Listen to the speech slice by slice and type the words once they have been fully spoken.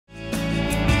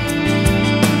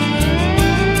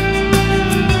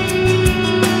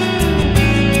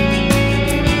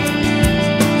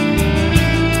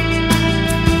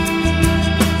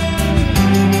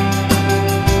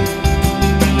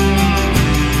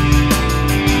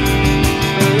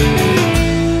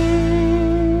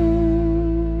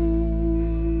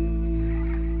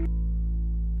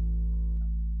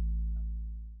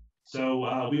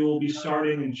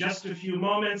starting in just a few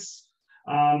moments.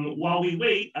 While we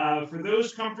wait, for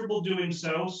those comfortable doing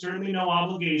so, certainly no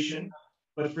obligation,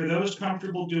 but for those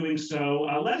comfortable doing so,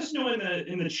 let us know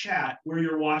in the chat where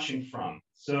you're watching from.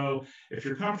 So if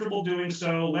you're comfortable doing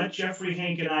so, let Jeffrey,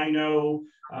 Hank, and I know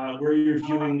where you're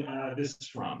viewing this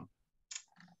from.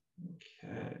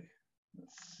 Okay,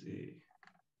 let's see.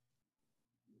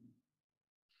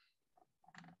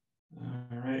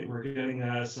 All right, we're getting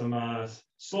some,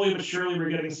 slowly but surely, we're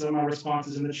getting some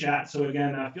responses in the chat. So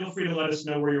again, feel free to let us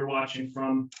know where you're watching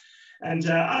from. And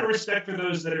out of respect for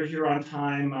those that are here on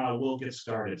time, we'll get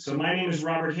started. So my name is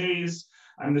Robert Hayes.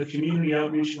 I'm the Community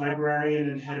Outreach Librarian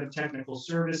and Head of Technical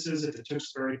Services at the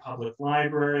Tewksbury Public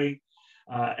Library.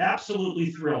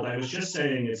 Absolutely thrilled. I was just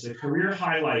saying, it's a career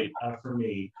highlight for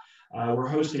me. We're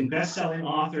hosting best-selling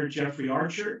author Jeffrey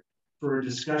Archer for a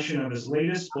discussion of his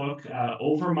latest book,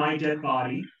 Over My Dead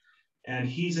Body. And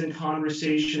he's in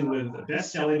conversation with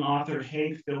best-selling author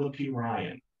Hank Phillippi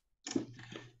Ryan.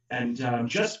 And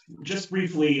just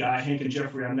briefly, Hank and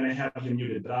Jeffrey, I'm going to have you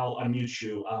muted, but I'll unmute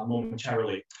you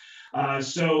momentarily.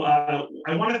 So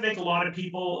I want to thank a lot of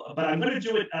people, but I'm going to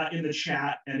do it in the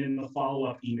chat and in the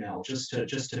follow-up email, just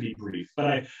to be brief.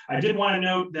 But I did want to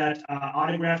note that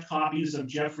autographed copies of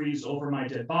Jeffrey's Over My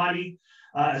Dead Body,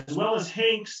 as well as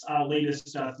Hank's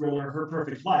latest thriller, Her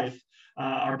Perfect Life,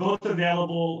 are both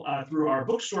available through our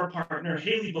bookstore partner,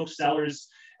 Haley Booksellers,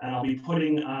 and I'll be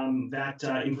putting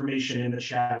that information in the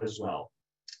chat as well.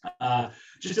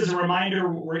 Just as a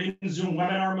reminder, we're in Zoom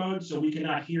webinar mode, so we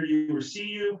cannot hear you or see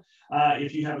you.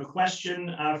 If you have a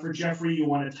question for Jeffrey, you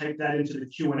want to type that into the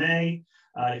Q&A.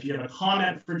 If you have a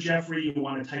comment for Jeffrey, you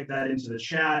want to type that into the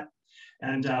chat.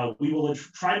 And we will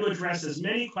try to address as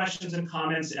many questions and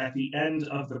comments at the end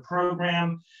of the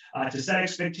program. To set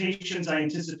expectations, I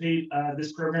anticipate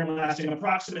this program lasting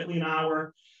approximately an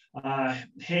hour.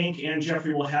 Hank and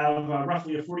Jeffrey will have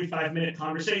roughly a 45-minute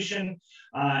conversation,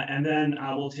 and then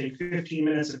we'll take 15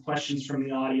 minutes of questions from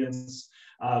the audience,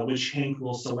 which Hank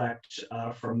will select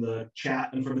from the chat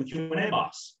and from the Q&A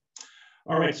box.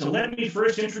 All right, so let me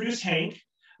first introduce Hank.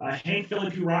 Hank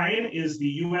Phillippi Ryan is the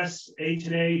USA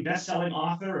Today best-selling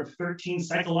author of 13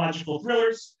 psychological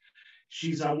thrillers.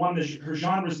 She's won her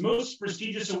genre's most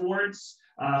prestigious awards,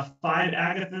 5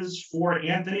 Agathas, 4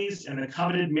 Anthonys, and the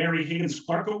coveted Mary Higgins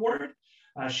Clark Award.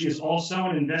 She is also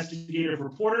an investigative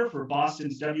reporter for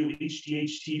Boston's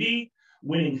WHDH-TV,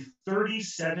 winning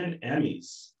 37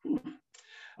 Emmys.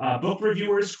 Book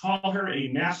reviewers call her a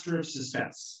master of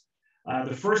suspense.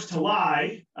 The First to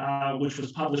Lie, which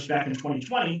was published back in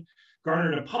 2020,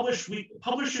 garnered a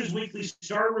Publishers Weekly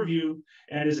Star Review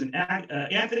and is an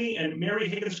Anthony and Mary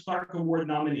Higgins Clark Award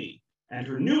nominee. And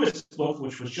her newest book,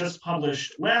 which was just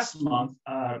published last month,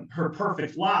 Her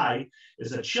Perfect Lie,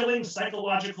 is a chilling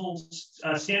psychological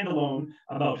standalone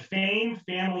about fame,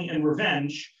 family, and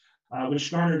revenge,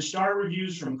 which garnered star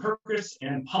reviews from Kirkus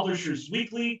and Publishers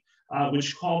Weekly,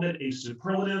 which called it a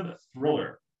superlative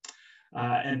thriller.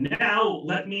 And now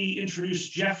let me introduce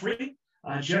Jeffrey.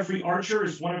 Jeffrey Archer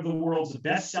is one of the world's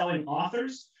best-selling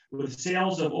authors with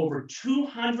sales of over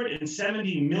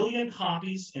 270 million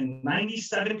copies in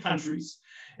 97 countries,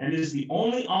 and is the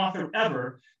only author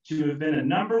ever to have been a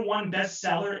 #1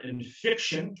 bestseller in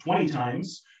fiction 20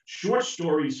 times, short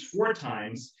stories 4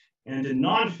 times, and in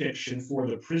nonfiction for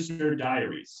the Prison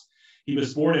Diaries. He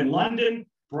was born in London,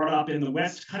 brought up in the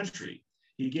West Country.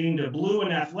 He gained a blue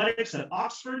in athletics at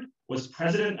Oxford, was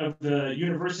president of the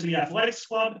University Athletics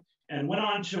Club, and went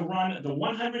on to run the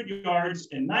 100 yards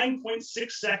in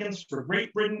 9.6 seconds for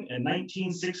Great Britain in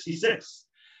 1966.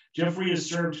 Jeffrey has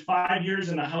served 5 years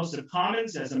in the House of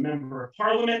Commons as a member of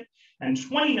Parliament and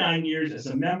 29 years as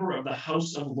a member of the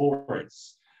House of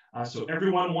Lords. So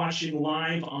everyone watching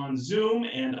live on Zoom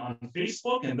and on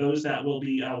Facebook, and those that will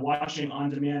be watching on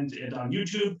demand and on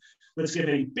YouTube, let's give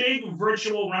a big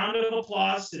virtual round of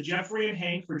applause to Jeffrey and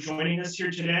Hank for joining us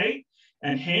here today.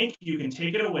 And Hank, you can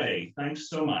take it away. Thanks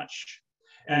so much.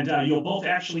 And you'll both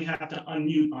actually have to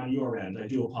unmute on your end. I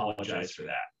do apologize for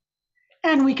that.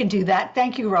 And we can do that.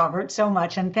 Thank you, Robert, so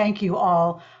much. And thank you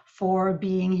all for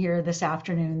being here this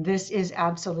afternoon. This is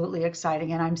absolutely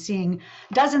exciting. And I'm seeing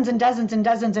dozens and dozens and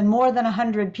dozens and more than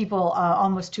 100 people,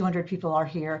 almost 200 people are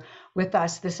here with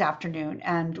us this afternoon.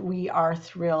 And we are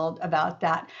thrilled about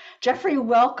that. Jeffrey,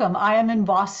 welcome. I am in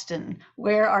Boston.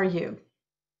 Where are you?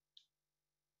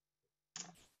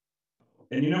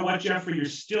 And you know what, Jeffrey, you're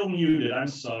still muted. I'm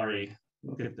sorry.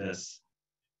 Look at this.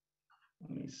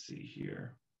 Let me see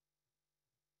here.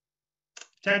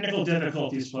 Technical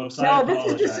difficulties, folks. I No, this is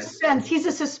the apologize. suspense. He's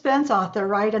a suspense author,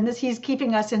 right? And he's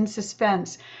keeping us in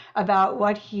suspense about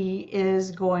what he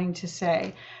is going to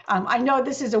say. I know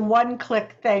this is a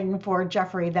one-click thing for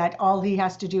Jeffrey, that all he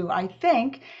has to do, I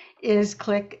think, is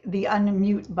click the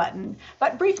unmute button.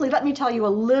 But briefly, let me tell you a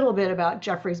little bit about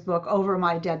Jeffrey's book, Over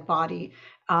My Dead Body,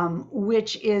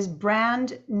 which is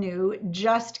brand new,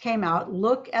 just came out.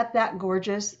 Look at that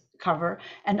gorgeous cover.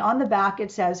 And on the back,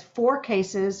 it says 4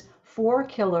 cases, 4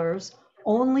 killers,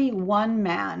 only one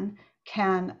man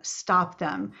can stop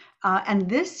them. And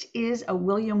this is a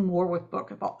William Warwick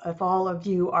book. If all of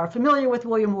you are familiar with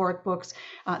William Warwick books,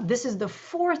 this is the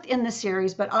 4th in the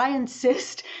series, but I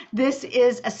insist this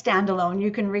is a standalone. You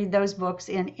can read those books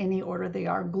in any order. They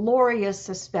are glorious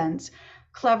suspense,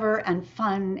 clever and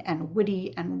fun and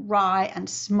witty and wry and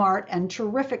smart and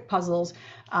terrific puzzles,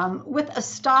 with a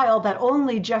style that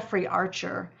only Jeffrey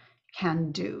Archer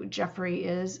can do. Jeffrey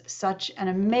is such an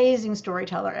amazing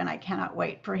storyteller, and I cannot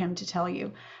wait for him to tell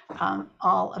you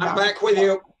all about. I'm back with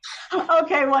you.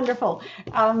 Okay, wonderful.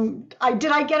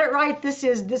 Did I get it right? This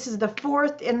is the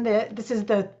 4th in the. This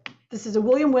is a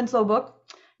William Winslow book.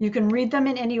 You can read them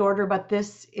in any order, but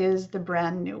this is the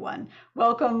brand new one.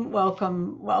 Welcome,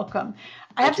 welcome, welcome.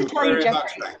 I have to tell you,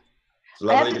 Jeffrey.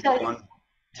 I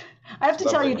have to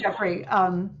tell you, Jeffrey.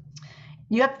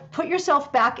 You have to put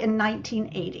yourself back in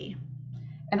 1980.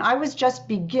 And I was just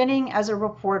beginning as a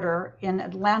reporter in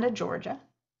Atlanta, Georgia.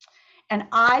 And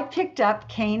I picked up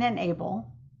Cain and Abel.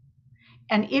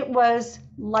 And it was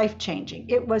life-changing.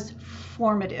 It was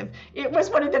formative. It was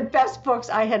one of the best books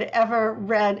I had ever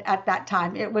read at that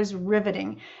time. It was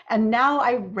riveting. And now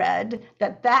I read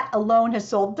that alone has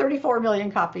sold 34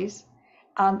 million copies,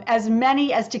 as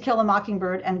many as To Kill a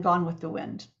Mockingbird and Gone with the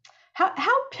Wind.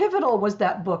 How pivotal was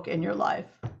that book in your life?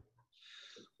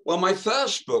 Well, my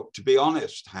first book, to be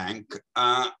honest, Hank,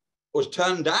 was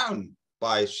turned down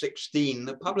by 16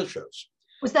 publishers.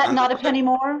 Was that Not a Penny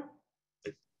More?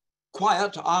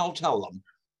 Quiet, I'll tell them.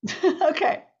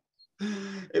 Okay.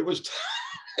 It was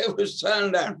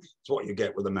turned down. It's what you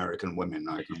get with American women.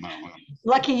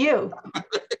 Lucky you.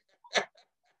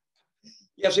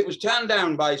 Yes, it was turned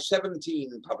down by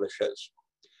 17 publishers.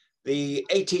 The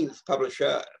 18th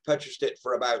publisher purchased it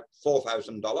for about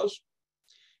 $4,000.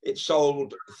 It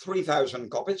sold 3,000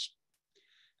 copies.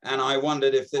 And I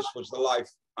wondered if this was the life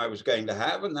I was going to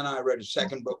have. And then I read a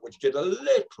second book, which did a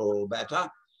little better.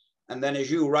 And then, as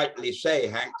you rightly say,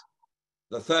 Hank,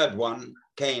 the third one,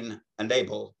 Cain and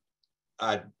Abel,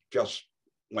 just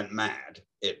went mad.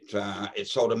 It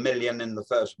sold 1 million in the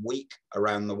first week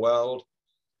around the world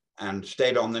and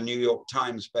stayed on the New York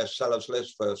Times bestsellers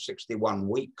list for 61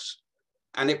 weeks.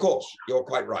 And of course, you're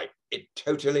quite right. It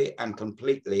totally and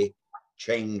completely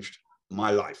changed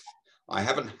my life. I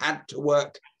haven't had to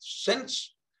work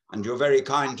since, and you're very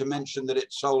kind to mention that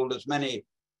it sold as many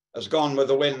as Gone with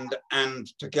the Wind and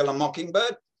To Kill a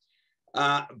Mockingbird.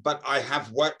 But I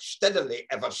have worked steadily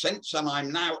ever since, and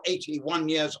I'm now 81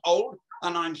 years old,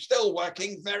 and I'm still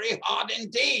working very hard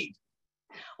indeed.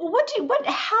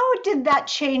 How did that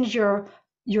change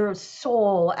your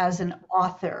soul as an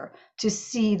author to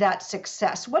see that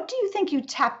success? What do you think you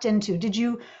tapped into? Did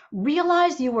you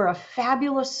realize you were a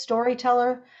fabulous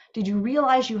storyteller? Did you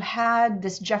realize you had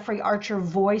this Jeffrey Archer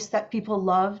voice that people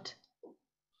loved?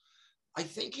 I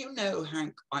think,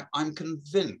 Hank, I'm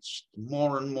convinced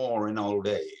more and more in old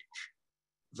age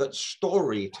that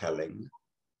storytelling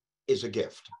is a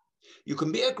gift. You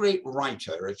can be a great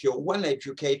writer if you're well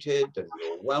educated and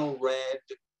you're well read.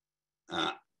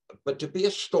 But to be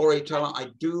a storyteller, I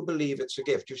do believe it's a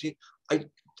gift. You see, I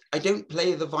don't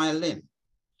play the violin.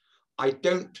 I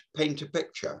don't paint a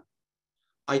picture.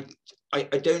 I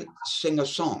don't sing a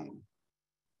song.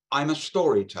 I'm a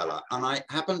storyteller, and I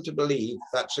happen to believe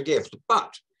that's a gift.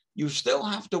 But you still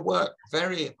have to work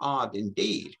very hard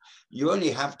indeed. You only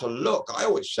have to look. I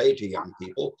always say to young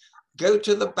people, go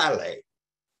to the ballet.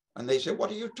 And they say, what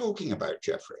are you talking about,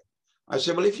 Jeffrey? I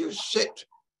say, well, if you sit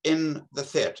in the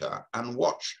theater and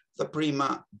watch the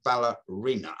prima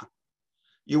ballerina,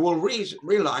 you will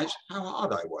realize how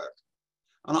hard I work.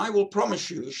 And I will promise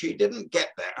you, she didn't get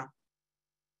there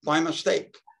by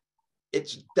mistake.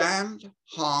 It's damned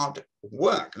hard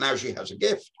work. Now she has a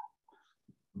gift,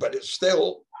 but it's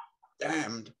still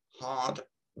damned hard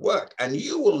work. And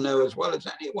you will know as well as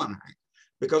anyone, Hank,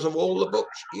 because of all the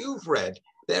books you've read,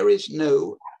 there is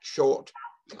no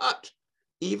shortcut.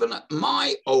 Even at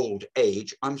my old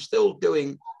age, I'm still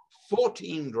doing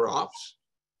 14 drafts,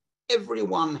 every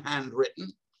one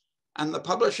handwritten, and the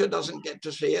publisher doesn't get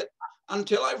to see it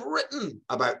until I've written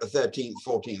about the 13th,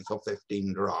 14th, or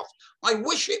 15th draft. I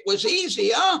wish it was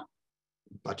easier,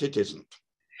 but it isn't.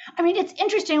 I mean, it's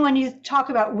interesting when you talk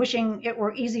about wishing it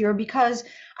were easier, because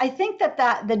I think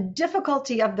that the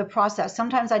difficulty of the process,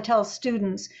 sometimes I tell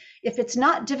students, if it's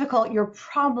not difficult, you're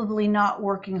probably not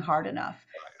working hard enough,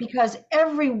 because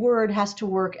every word has to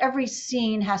work, every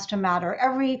scene has to matter,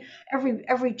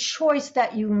 every choice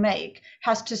that you make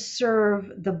has to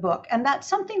serve the book. And that's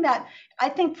something that I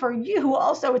think for you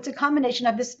also, it's a combination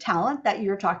of this talent that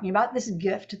you're talking about, this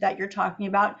gift that you're talking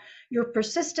about, your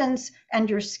persistence and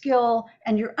your skill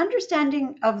and your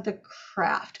understanding of the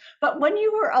craft. But when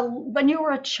you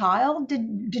were a child,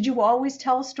 did you always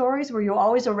tell stories? Were you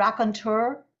always a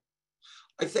raconteur?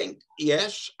 I think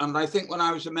yes, and I think when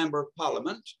I was a member of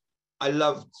Parliament, I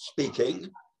loved speaking,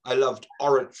 I loved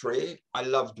oratory, I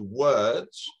loved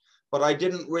words, but I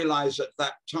didn't realize at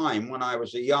that time, when I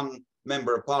was a young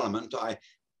member of Parliament, I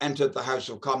entered the House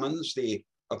of Commons, the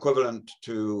equivalent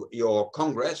to your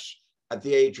Congress, at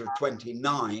the age of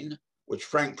 29, which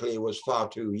frankly was far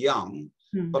too young,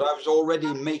 but I was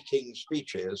already making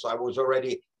speeches. I was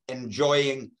already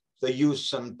enjoying the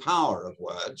use and power of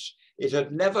words. It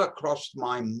had never crossed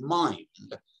my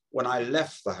mind when I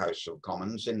left the House of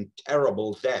Commons in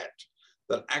terrible debt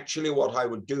that actually what I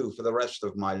would do for the rest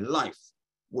of my life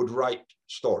would write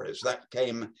stories. That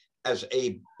came as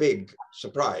a big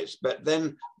surprise. But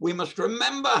then we must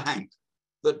remember, Hank,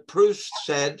 that Proust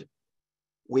said,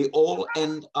 we all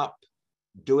end up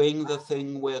doing the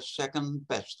thing we're second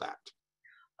best at.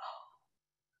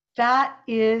 That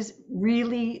is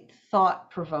really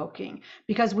thought-provoking,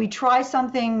 because we try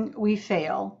something, we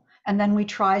fail, and then we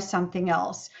try something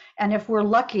else. And if we're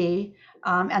lucky,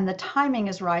 and the timing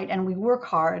is right, and we work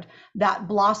hard, that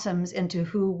blossoms into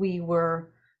who we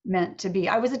were meant to be.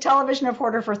 I was a television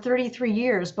reporter for 33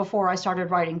 years before I started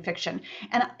writing fiction,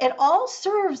 and it all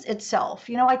serves itself.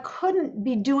 You know, I couldn't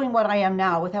be doing what I am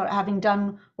now without having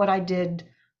done what I did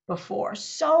before.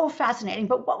 So fascinating.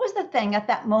 But what was the thing at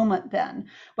that moment then,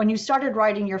 when you started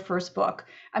writing your first book?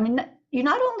 I mean, you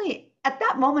not only, at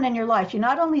that moment in your life, you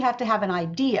not only have to have an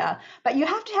idea, but you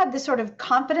have to have this sort of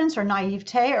confidence or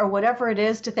naivete or whatever it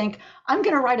is to think, I'm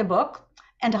going to write a book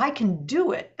and I can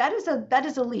do it. That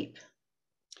is a leap.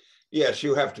 Yes,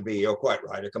 you have to be, you're quite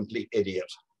right, a complete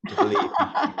idiot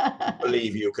to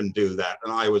believe you can do that.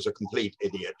 And I was a complete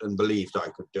idiot and believed I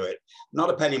could do it. Not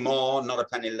a penny more, not a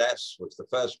penny less was the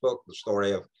first book, the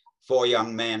story of 4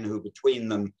 young men who between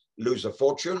them lose a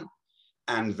fortune,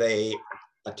 and they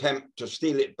attempt to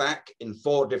steal it back in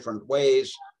 4 different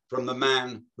ways from the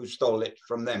man who stole it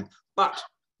from them. But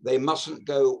they mustn't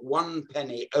go 1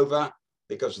 penny over,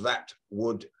 because that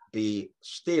would be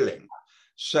stealing.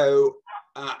 So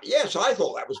yes, I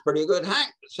thought that was pretty good,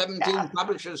 Hank. 17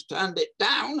 publishers turned it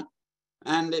down,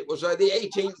 and it was the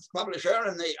 18th publisher.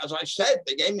 And as I said,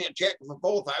 they gave me a check for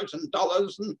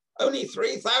 $4,000, and only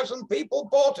 3,000 people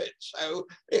bought it. So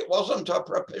it wasn't a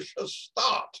propitious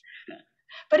start.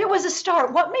 But it was a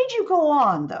start. What made you go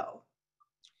on, though?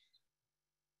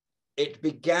 It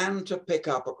began to pick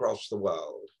up across the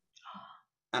world.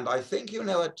 And I think, you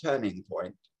know, a turning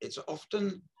point, it's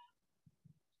often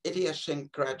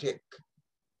idiosyncratic,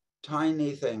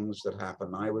 tiny things that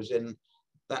happen. I was in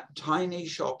that tiny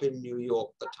shop in New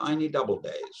York, the tiny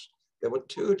Doubledays. There were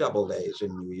 2 Doubledays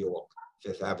in New York,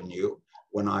 5th Avenue,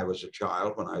 when I was a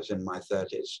child, when I was in my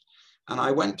 30s. And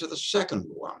I went to the second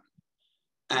one.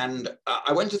 And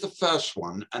I went to the first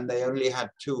one, and they only had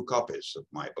 2 copies of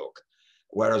my book,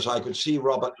 whereas I could see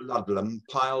Robert Ludlum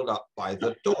piled up by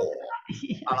the door.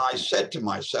 And I said to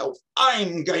myself,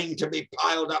 I'm going to be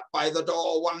piled up by the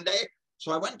door one day.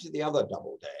 So I went to the other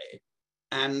Doubleday,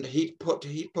 and he put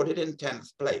it in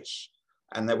 10th place.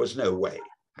 And there was no way,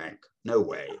 Hank, no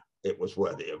way it was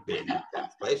worthy of being in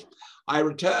 10th place. I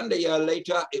returned a year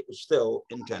later, it was still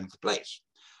in 10th place.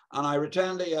 And I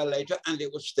returned a year later, and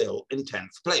it was still in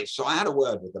 10th place. So I had a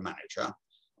word with the manager.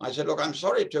 I said, look, I'm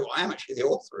sorry I am actually the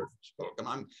author of this book, and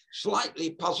I'm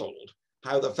slightly puzzled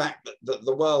how the fact that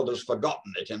the world has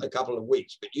forgotten it in a couple of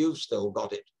weeks, but you've still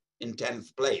got it in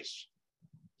 10th place.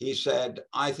 He said,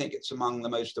 I think it's among the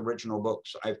most original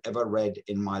books I've ever read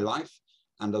in my life.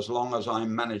 And as long as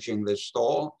I'm managing this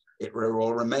store, it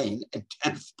will remain in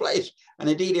 10th place. And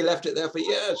indeed, he left it there for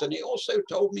years. And he also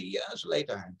told me years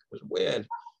later, Hank, it was weird.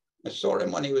 I saw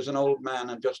him when he was an old man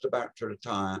and just about to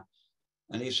retire.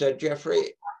 And he said,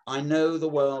 Jeffrey, I know the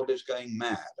world is going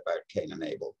mad about Cain and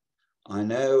Abel. I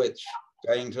know it's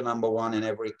going to #1 in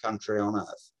every country on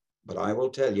earth. But I will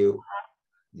tell you,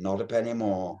 not a penny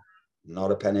more,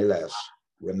 not a penny less,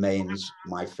 remains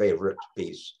my favorite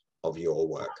piece of your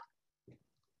work.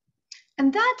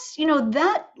 And that's, you know,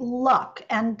 that luck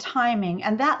and timing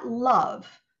and that love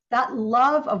that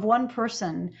love of one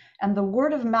person and the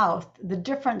word of mouth, the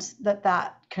difference that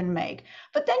that can make.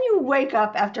 But then you wake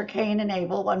up after Cain and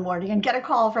Abel one morning and get a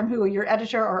call from who, your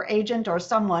editor or agent or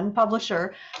someone,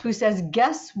 publisher, who says,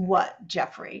 guess what,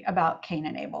 Jeffrey, about Cain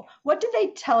and Abel? What did they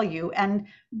tell you? And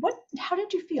how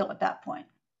did you feel at that point?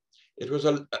 It was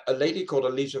a lady called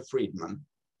Elisa Friedman,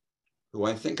 who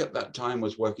I think at that time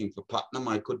was working for Putnam.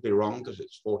 I could be wrong because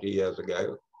it's 40 years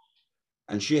ago.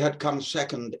 And she had come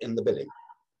second in the bidding.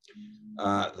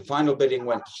 The final bidding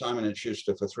went to Simon &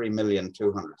 Schuster for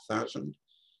 $3,200,000.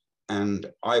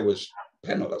 And I was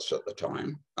penniless at the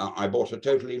time. I bought a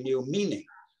totally new meaning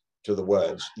to the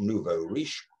words nouveau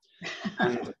riche.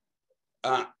 And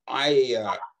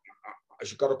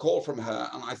she got a call from her,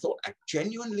 and I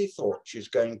genuinely thought she's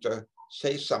going to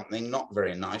say something not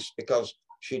very nice because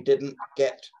she didn't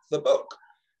get the book.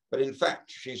 But in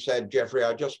fact, she said, Jeffrey,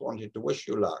 I just wanted to wish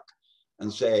you luck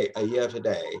and say a year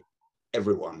today,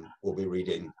 everyone will be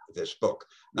reading this book.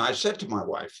 Now, I said to my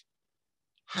wife,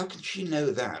 how can she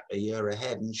know that a year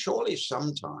ahead? And surely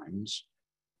sometimes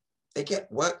they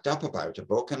get worked up about a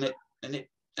book and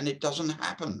it doesn't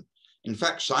happen. In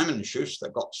fact, Simon & Schuster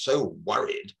got so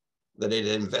worried that it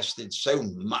invested so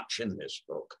much in this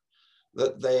book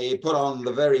that they put on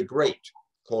the very great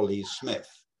Corley Smith,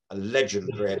 a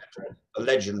legendary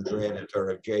editor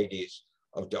of JD's,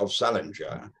 of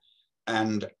Salinger.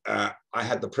 And I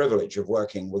had the privilege of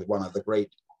working with one of the great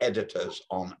editors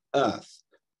on earth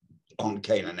on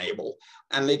Cain and Abel.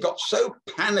 And they got so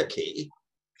panicky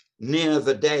near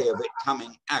the day of it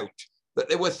coming out that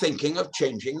they were thinking of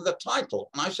changing the title.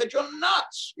 And I said, you're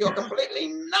nuts. You're completely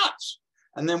nuts.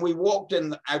 And then we walked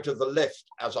out of the lift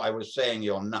as I was saying,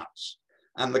 you're nuts.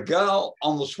 And the girl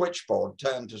on the switchboard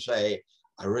turned to say,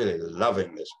 I'm really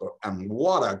loving this book. And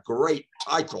what a great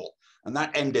title. And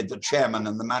that ended the chairman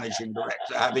and the managing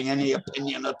director having any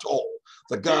opinion at all.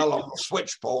 The girl on the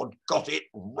switchboard got it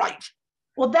right.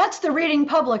 Well, that's the reading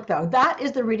public, though. That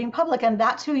is the reading public, and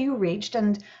that's who you reached,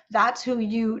 and that's who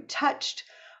you touched.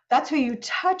 That's who you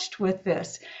touched with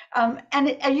this.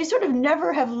 And you sort of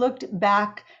never have looked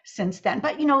back since then.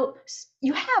 But,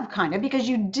 you have kind of, because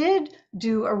you did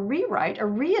do a rewrite, a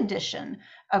re-edition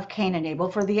of Cain and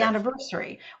Abel for the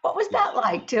anniversary. What was that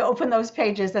like to open those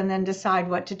pages and then decide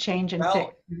what to change and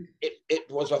fix?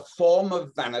 It was a form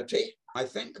of vanity, I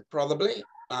think, probably,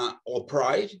 or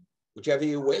pride, whichever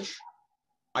you wish.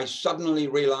 I suddenly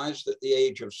realized at the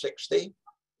age of 60,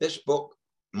 this book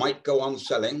might go on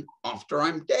selling after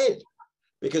I'm dead,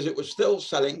 because it was still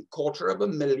selling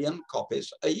 250,000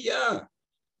 copies a year.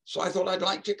 So I thought I'd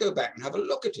like to go back and have a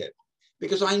look at it,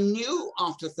 because I knew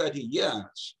after 30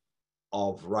 years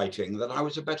of writing that I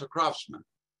was a better craftsman.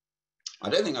 I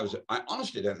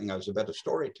honestly don't think I was a better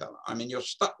storyteller. I mean, you're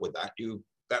stuck with that.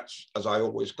 That's, as I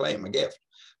always claim, a gift.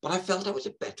 But I felt I was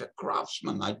a better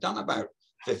craftsman. I'd done about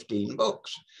 15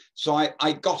 books. So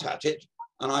I got at it.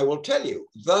 And I will tell you,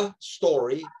 the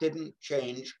story didn't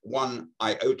change one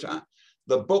iota.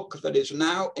 The book that is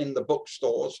now in the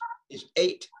bookstores is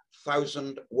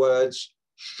 8,000 words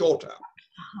shorter.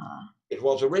 It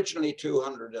was originally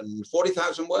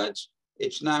 240,000 words.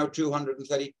 It's now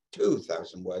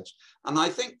 232,000 words. And I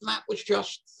think that was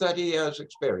just 30 years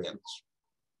experience.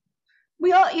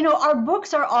 We all, our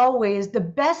books are always the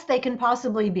best they can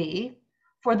possibly be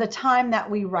for the time that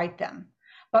we write them.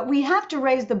 But we have to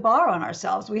raise the bar on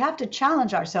ourselves. We have to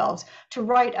challenge ourselves to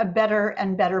write a better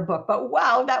and better book. But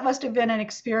wow, that must have been an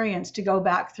experience to go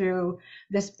back through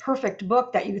this perfect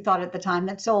book that you thought at the time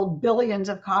that sold billions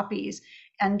of copies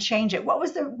and change it. What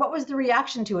was the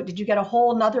reaction to it? Did you get a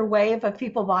whole nother wave of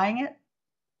people buying it?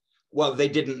 Well, they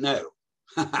didn't know.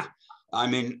 I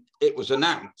mean, it was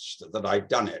announced that I'd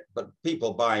done it, but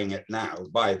people buying it now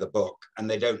buy the book and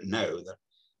they don't know that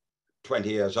 20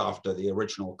 years after the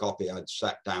original copy, I'd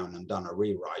sat down and done a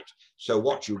rewrite. So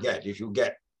what you get is you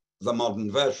get the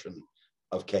modern version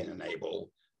of Cain and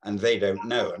Abel, and they don't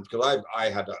know. And because I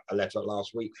had a letter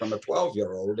last week from a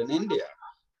 12-year-old in India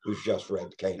who's just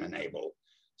read Cain and Abel.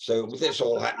 So this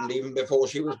all happened even before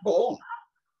she was born.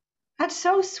 That's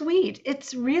so sweet.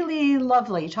 It's really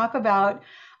lovely. Talk about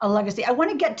a legacy. I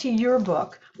want to get to your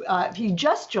book. If you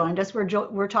just joined us,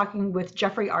 we're talking with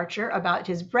Jeffrey Archer about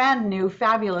his brand new,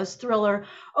 fabulous thriller,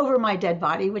 Over My Dead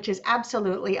Body, which is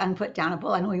absolutely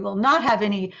unputdownable, and we will not have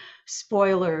any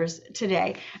spoilers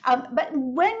today. But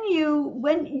when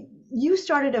you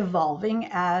started evolving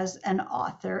as an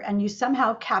author and you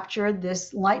somehow captured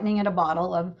this lightning in a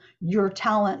bottle of your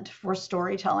talent for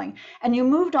storytelling, and you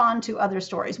moved on to other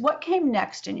stories, what came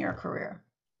next in your career?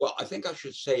 Well, I think I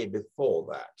should say before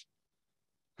that,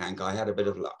 Hank, I had a bit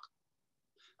of luck,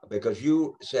 because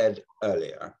you said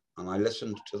earlier and I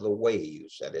listened to the way you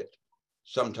said it.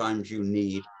 Sometimes you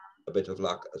need a bit of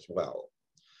luck as well.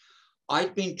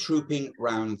 I'd been trooping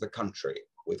round the country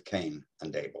with Cain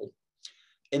and Abel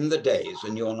in the days,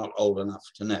 and you're not old enough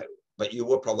to know, but you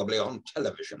were probably on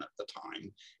television at the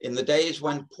time, in the days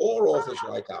when poor authors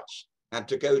like us had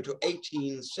to go to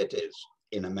 18 cities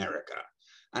in America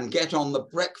and get on the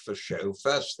breakfast show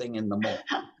first thing in the morning.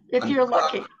 If you're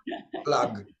lucky.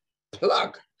 Plug.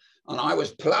 And I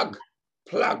was plugging,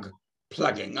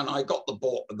 and I got the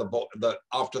book,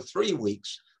 after 3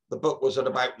 weeks, the book was at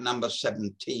about number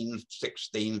 17,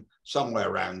 16, somewhere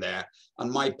around there. And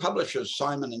my publishers,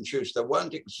 Simon and Schuster,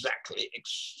 weren't exactly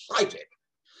excited.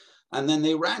 And then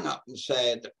they rang up and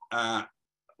said,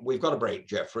 we've got a break,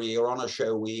 Jeffrey. You're on a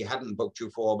show we hadn't booked you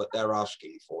for, but they're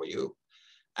asking for you.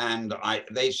 And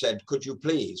they said, could you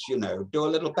please, do a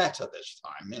little better this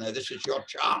time? This is your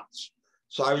chance.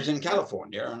 So I was in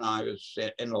California, and I was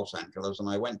in Los Angeles, and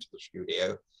I went to the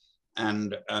studio,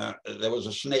 and there was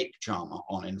a snake charmer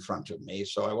on in front of me.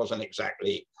 So I wasn't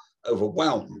exactly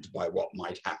overwhelmed by what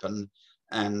might happen.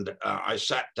 And I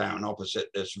sat down opposite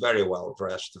this very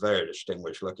well-dressed, very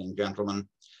distinguished-looking gentleman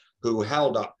who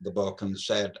held up the book and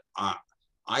said, I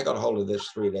got hold of this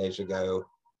 3 days ago,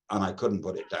 and I couldn't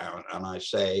put it down. And I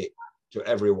say to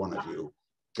every one of you,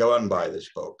 go and buy this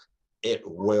book. It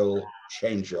will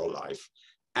change your life.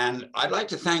 And I'd like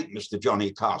to thank Mr.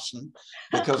 Johnny Carson,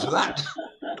 because that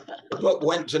the book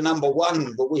went to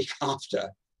 #1 the week after.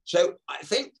 So I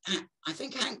think,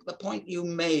 Hank, the point you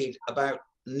made about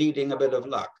needing a bit of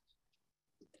luck,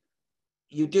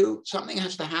 something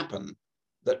has to happen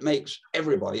that makes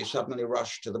everybody suddenly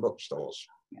rush to the bookstores.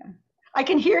 Yeah. I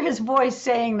can hear his voice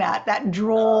saying that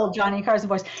droll Johnny Carson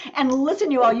voice. And listen,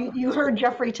 you all, you heard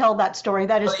Jeffrey tell that story.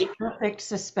 That is perfect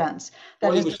suspense. He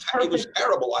was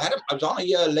terrible. I was on a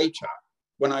year later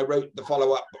when I wrote the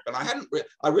follow-up book, and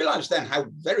I realized then how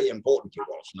very important he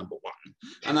was, #1.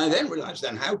 And I then realized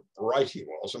then how bright he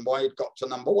was and why it got to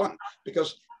 #1,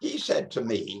 because he said to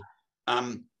me,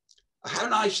 how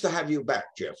nice to have you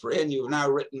back, Jeffrey. And you've now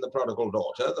written The Prodigal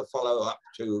Daughter, the follow-up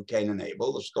to Cain and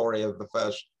Abel, the story of the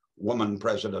first woman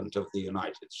president of the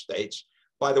United States.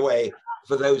 By the way,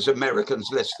 for those Americans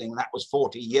listening, that was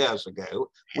 40 years ago.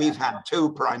 We've had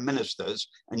 2 prime ministers,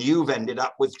 and you've ended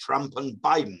up with Trump and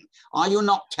Biden. Are you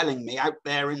not telling me out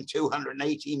there in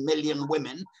 280 million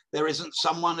women, there isn't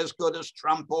someone as good as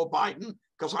Trump or Biden?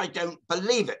 Because I don't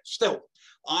believe it. Still,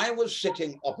 I was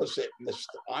sitting opposite the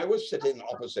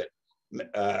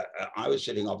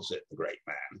great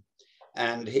man.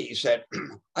 And he said,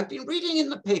 I've been reading in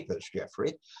the papers,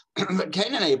 Jeffrey, that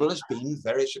Cain and Abel has been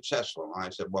very successful. And I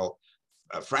said, well,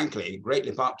 frankly,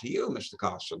 greatly part to you, Mr.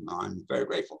 Carson. I'm very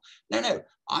grateful. No,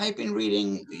 I've been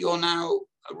reading, you're now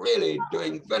really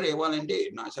doing very well indeed.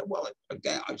 And I said, well,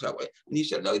 again, and he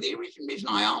said, no, the reason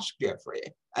I asked Jeffrey,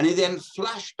 and he then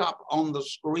flashed up on the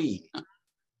screen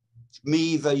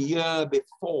me the year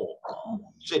before,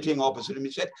 sitting opposite him.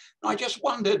 He said, I just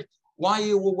wondered why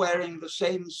you were wearing the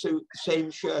same suit, same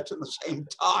shirt, and the same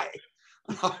tie.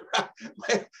 And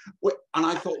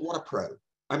I thought, what a pro.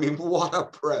 I mean, what a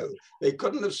pro. They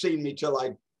couldn't have seen me till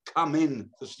I'd come in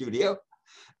the studio,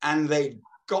 and they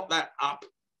got that up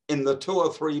in the 2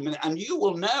 or 3 minutes. And you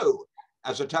will know,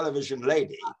 as a television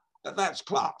lady, that that's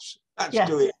class. That's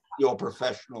doing your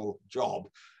professional job.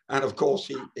 And of course,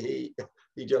 he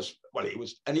was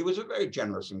a very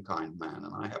generous and kind man,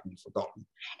 and I haven't forgotten.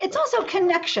 It's also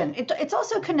connection. It's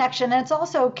also connection, and it's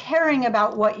also caring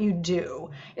about what you do.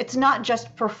 It's not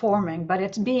just performing, but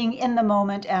it's being in the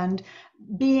moment and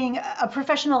being a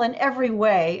professional in every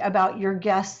way about your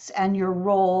guests and your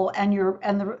role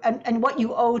and what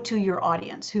you owe to your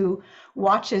audience who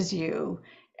watches you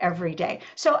every day.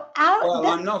 So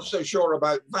I'm not so sure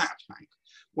about that, Hank.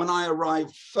 When I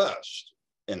arrived first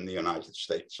in the United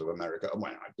States of America,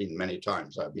 well, I've been many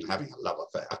times. I've been having a love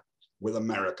affair with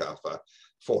America for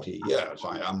 40 years.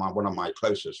 One of my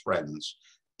closest friends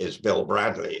is Bill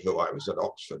Bradley, who I was at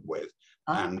Oxford with,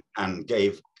 and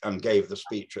gave the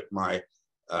speech at my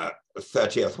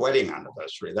 30th wedding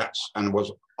anniversary. And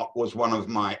was one of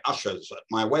my ushers at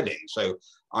my wedding. So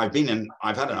I've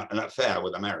had an affair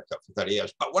with America for 30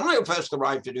 years. But when I first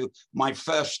arrived to do my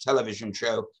first television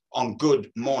show on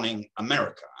Good Morning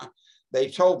America, they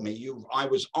told me I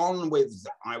was on with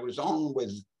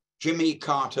Jimmy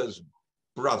Carter's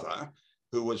brother,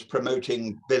 who was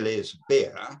promoting Billy's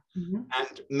beer,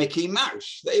 and Mickey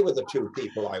Mouse. They were the 2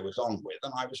 people I was on with,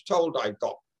 and I was told I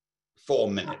got 4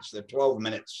 minutes, the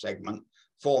 12-minute segment,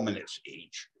 4 minutes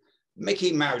each.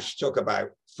 Mickey Mouse took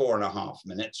about 4.5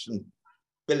 minutes, and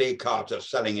Billy Carter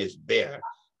selling his beer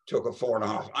took a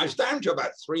 4.5. I was down to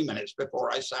about 3 minutes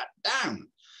before I sat down.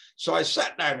 So I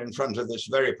sat down in front of this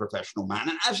very professional man,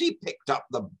 and as he picked up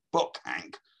the book,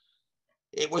 Hank,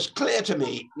 it was clear to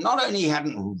me, not only he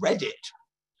hadn't read it,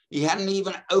 he hadn't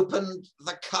even opened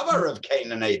the cover of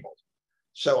Cain and Abel.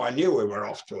 So I knew we were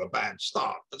off to a bad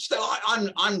start, but still,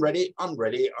 I'm ready, I'm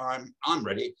ready.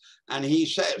 And he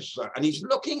says, and he's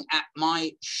looking at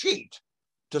my sheet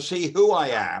to see who I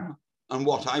am and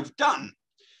what I've done.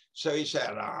 So he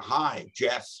said, hi,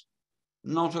 Jeff.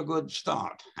 Not a good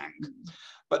start, Hank.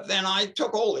 But then I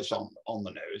took all this on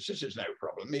the nose. This is no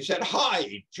problem. He said,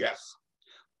 hi, Jeff.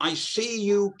 I see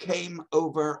you came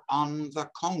over on the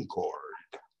Concorde.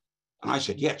 And I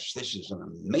said, yes, this is an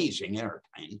amazing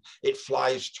airplane. It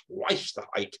flies twice the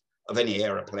height of any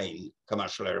airplane,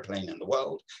 commercial airplane in the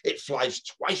world. It flies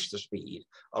twice the speed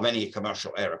of any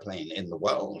commercial airplane in the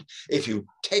world. If you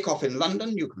take off in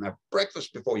London, you can have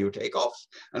breakfast before you take off.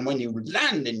 And when you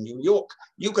land in New York,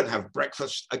 you can have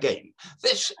breakfast again.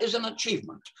 This is an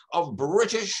achievement of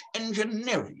British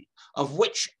engineering, of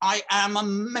which I am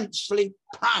immensely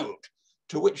proud.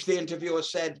 To which the interviewer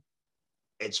said,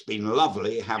 it's been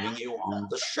lovely having you on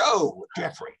the show,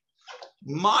 Jeffrey.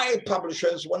 My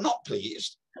publishers were not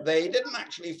pleased. They didn't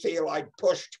actually feel I'd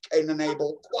pushed Cain and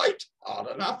Abel quite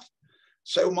hard enough.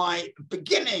 So my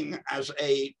beginning as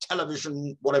a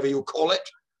television, whatever you call it,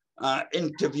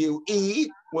 interviewee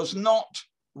was not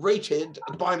rated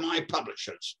by my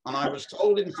publishers. And I was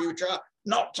told in future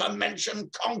not to mention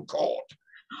Concorde.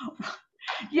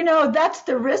 You know, that's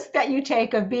the risk that you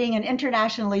take of being an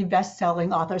internationally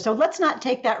best-selling author. So let's not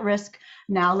take that risk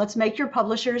now. Let's make your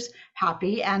publishers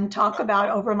happy and talk about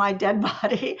Over My Dead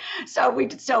Body, so we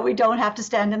don't have to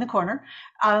stand in the corner.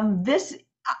 I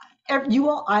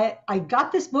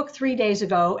got this book 3 days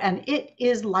ago, and it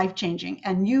is life-changing.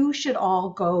 And you should all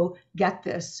go get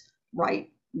this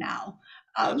right now.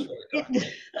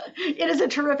 It is a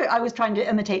terrific, I was trying to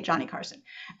imitate Johnny Carson.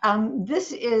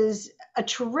 This is a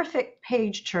terrific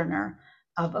page turner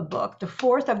of a book, the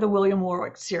fourth of the William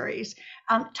Warwick series.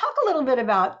 Talk a little bit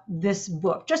about this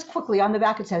book. Just quickly, on the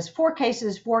back it says, 4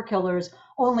 cases, 4 killers,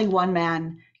 only one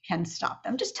man can stop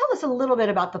them. Just tell us a little bit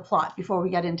about the plot before we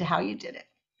get into how you did it.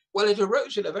 Well, it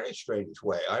arose in a very strange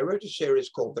way. I wrote a series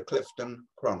called The Clifton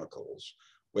Chronicles,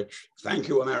 which, thank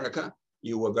you, America,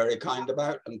 you were very kind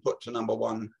about and put to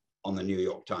 #1 on the New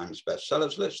York Times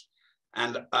bestsellers list.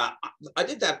 And I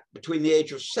did that between the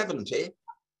age of 70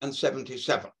 and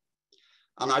 77.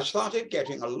 And I started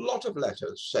getting a lot of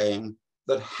letters saying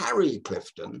that Harry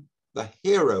Clifton, the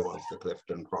hero of the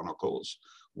Clifton Chronicles,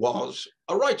 was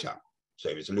a writer. So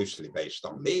he was loosely based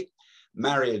on me,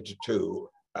 married to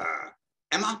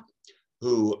Emma,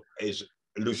 who is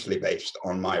loosely based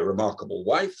on my remarkable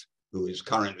wife, who is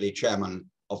currently chairman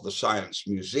of the Science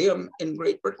Museum in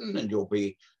Great Britain. And you'll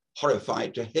be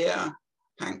horrified to hear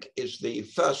Hank is the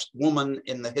first woman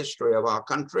in the history of our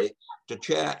country to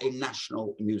chair a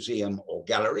national museum or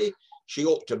gallery. She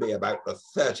ought to be about the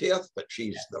 30th, but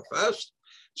she's the first.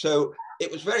 So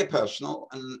it was very personal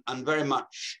and very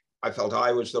much, I felt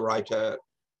I was the writer,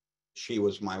 she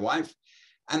was my wife.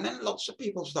 And then lots of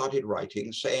people started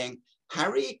writing saying,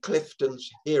 Harry Clifton's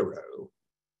hero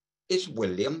is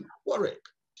William Warwick.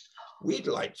 We'd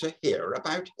like to hear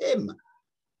about him.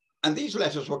 And these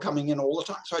letters were coming in all the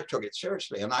time, so I took it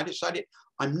seriously. And I decided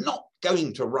I'm not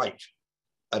going to write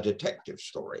a detective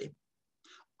story.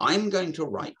 I'm going to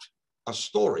write a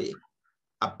story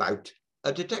about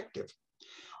a detective.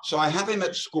 So I have him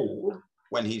at school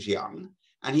when he's young,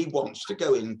 and he wants to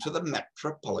go into the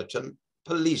Metropolitan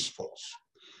Police Force.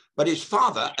 But his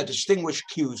father, a distinguished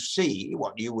QC,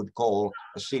 what you would call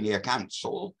a senior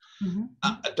counsel,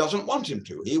 doesn't want him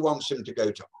to. He wants him to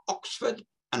go to Oxford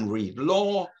and read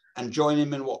law and join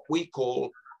him in what we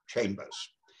call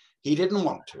chambers. He didn't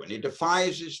want to, and he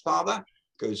defies his father,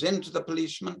 goes into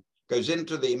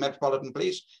the Metropolitan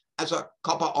Police as a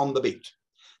copper on the beat.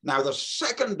 Now, the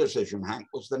second decision, Hank,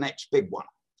 was the next big one.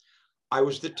 I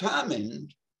was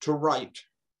determined to write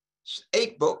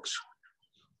 8 books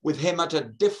with him at a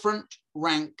different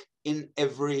rank in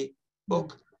every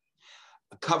book,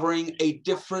 covering a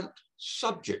different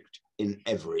subject in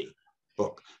every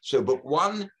book. So book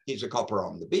 1, he's a copper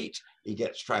on the beat. He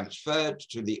gets transferred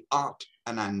to the art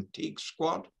and antique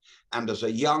squad, and as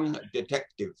a young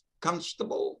detective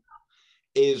constable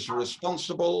is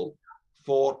responsible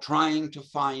for trying to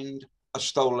find a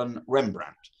stolen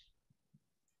Rembrandt.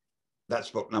 That's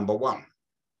book number 1.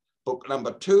 Book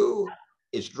number 2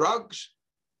 is drugs.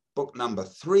 Book number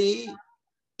 3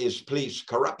 is police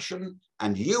corruption.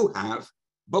 And you have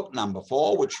book number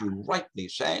 4, which you rightly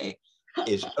say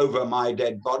is Over My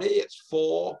Dead Body. It's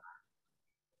 4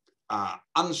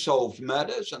 unsolved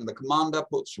murders, and the commander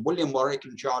puts William Warwick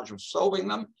in charge of solving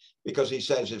them because he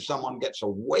says if someone gets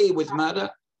away with murder,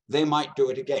 they might do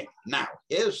it again. Now,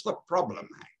 here's the problem,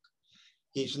 Hank.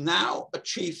 He's now a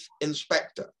chief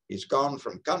inspector. He's gone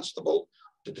from constable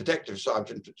to detective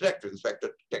sergeant to detective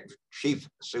inspector, detective chief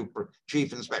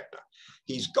inspector.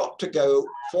 He's got to go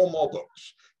 4 more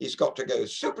books. He's got to go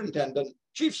superintendent,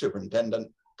 chief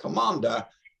superintendent, commander,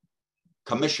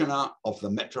 commissioner of the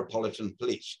Metropolitan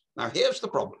Police. Now, here's the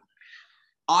problem.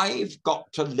 I've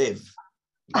got to live,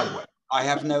 by the way, I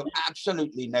have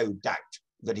absolutely no doubt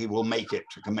that he will make it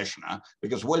to commissioner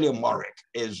because William Warwick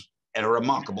is a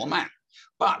remarkable man.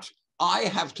 But I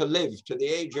have to live to the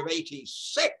age of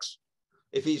 86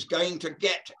 if he's going to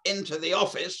get into the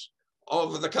office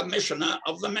of the commissioner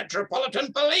of the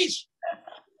Metropolitan Police.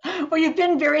 Well, you've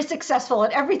been very successful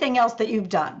at everything else that you've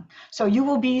done. So you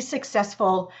will be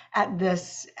successful at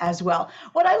this as well.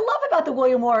 What I love about the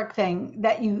William Warwick thing,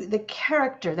 the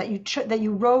character that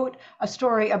you wrote a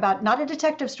story about, not a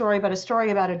detective story, but a story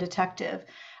about a detective,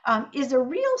 is a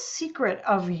real secret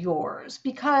of yours,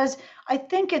 because I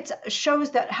think it shows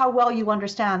that how well you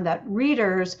understand that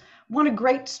readers want a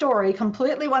great story,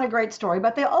 completely want a great story,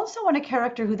 but they also want a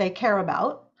character who they care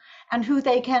about and who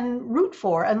they can root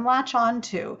for and latch on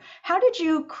to. How did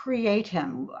you create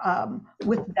him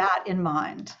with that in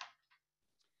mind?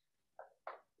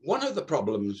 One of the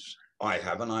problems I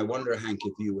have, and I wonder, Hank,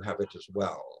 if you have it as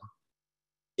well,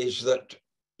 is that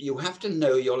you have to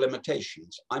know your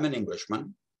limitations. I'm an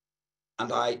Englishman,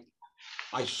 and I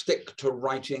stick to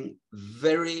writing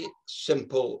very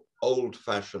simple,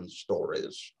 old-fashioned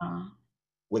stories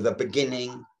with a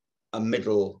beginning, a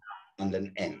middle, and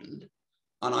an end.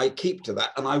 And I keep to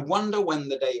that. And I wonder when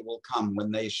the day will come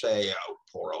when they say, oh,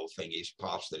 poor old thing, he's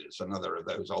past it. It's another of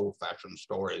those old-fashioned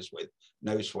stories with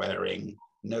no swearing,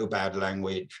 no bad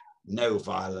language, no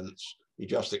violence. He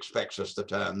just expects us to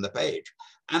turn the page.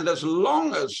 And as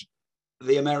long as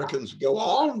the Americans go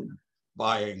on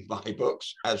buying my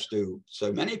books, as do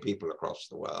so many people across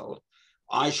the world,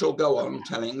 I shall go on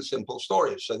telling simple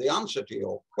stories. So the answer to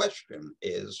your question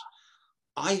is,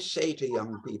 I say to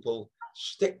young people,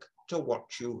 stick to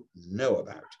what you know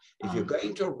about. If you're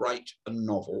going to write a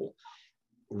novel,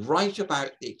 write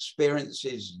about the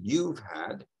experiences you've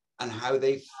had and how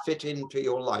they fit into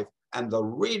your life. And the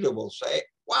reader will say,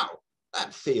 wow,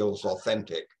 that feels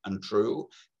authentic and true.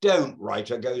 Don't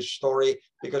write a ghost story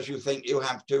because you think you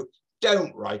have to.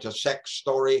 Don't write a sex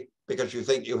story because you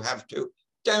think you have to.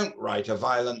 Don't write a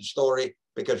violent story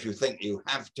because you think you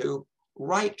have to.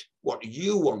 Write what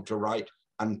you want to write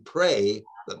and pray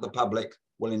that the public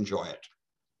will enjoy it.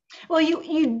 Well,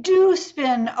 you do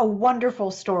spin a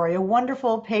wonderful story, a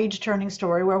wonderful page-turning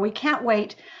story where we can't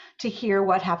wait to hear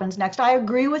what happens next. I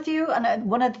agree with you. And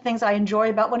one of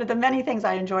the many things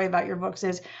I enjoy about your books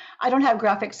is I don't have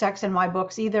graphic sex in my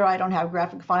books either. I don't have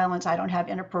graphic violence. I don't have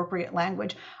inappropriate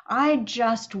language. I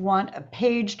just want a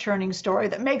page-turning story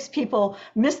that makes people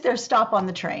miss their stop on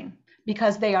the train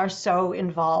because they are so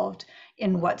involved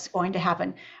in what's going to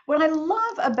happen. What I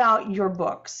love about your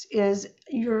books is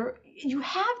you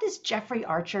have this Jeffrey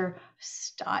Archer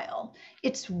style.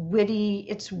 It's witty,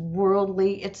 it's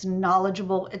worldly, it's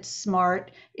knowledgeable, it's smart,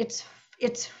 it's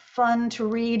fun to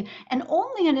read, and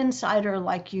only an insider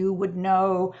like you would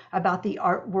know about the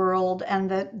art world and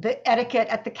the etiquette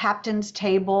at the captain's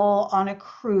table on a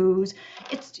cruise.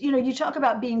 It's, you talk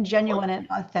about being genuine and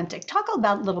authentic. Talk a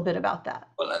little bit about that.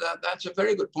 Well, that's a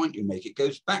very good point you make. It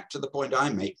goes back to the point I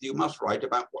make. You must write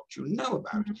about what you know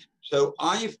about. Mm-hmm. So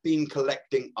I've been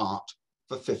collecting art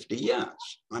for 50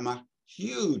 years. I'm a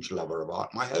huge lover of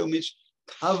art. My home is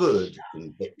covered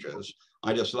in pictures.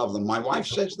 I just love them. My wife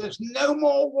says there's no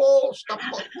more walls to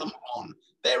put them on.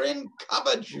 They're in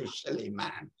cupboards, you silly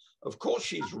man. Of course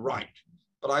she's right,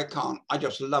 but I can't. I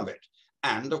just love it.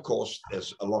 And of course,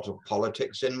 there's a lot of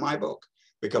politics in my book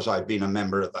because I've been a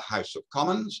member of the House of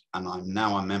Commons and I'm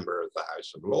now a member of the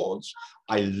House of Lords.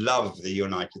 I love the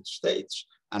United States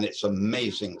and its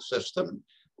amazing system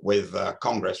with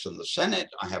Congress and the Senate.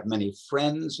 I have many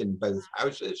friends in both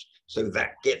houses, so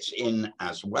that gets in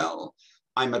as well.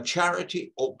 I'm a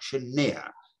charity auctioneer.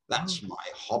 That's my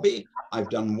hobby. I've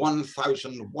done over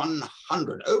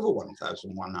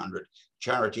 1,100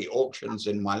 charity auctions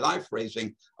in my life,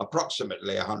 raising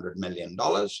approximately $100 million.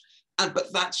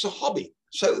 But that's a hobby.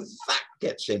 So that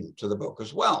gets into the book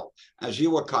as well. As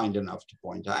you were kind enough to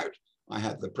point out, I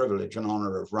had the privilege and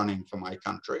honor of running for my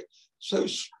country. So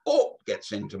sport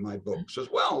gets into my books as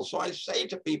well. So I say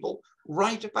to people,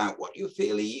 write about what you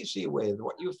feel easy with,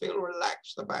 what you feel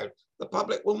relaxed about. The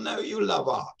public will know you love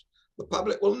art. The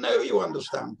public will know you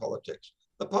understand politics.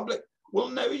 The public will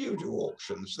know you do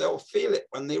auctions. They'll feel it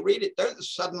when they read it. Don't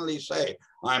suddenly say,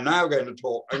 I'm now going to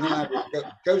talk, I'm going to have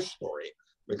a ghost story,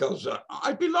 because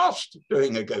I'd be lost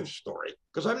doing a ghost story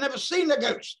because I've never seen a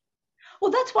ghost.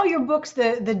 Well, that's why your books,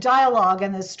 the dialogue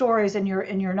and the stories in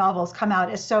your novels come out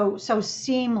as so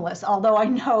seamless. Although I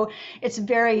know it's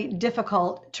very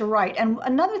difficult to write. And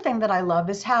another thing that I love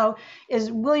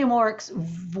is William Warwick's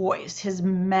voice, his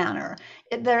manner.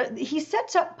 He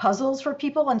sets up puzzles for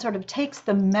people and sort of takes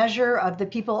the measure of the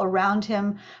people around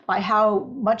him by how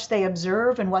much they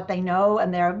observe and what they know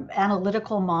and their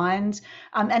analytical minds.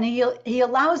 And he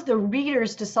allows the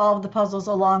readers to solve the puzzles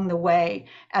along the way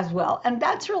as well. And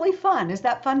that's really fun. Is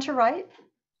that fun to write?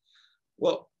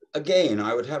 Well, again,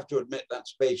 I would have to admit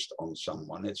that's based on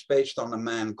someone. It's based on a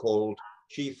man called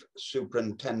Chief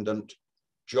Superintendent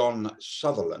John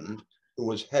Sutherland, who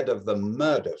was head of the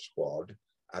murder squad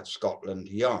at Scotland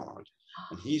Yard.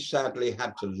 And he sadly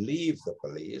had to leave the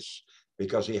police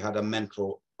because he had a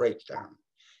mental breakdown,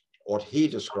 what he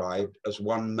described as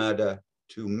one murder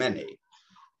too many.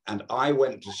 And I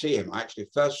went to see him. I actually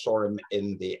first saw him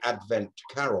in the Advent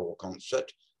Carol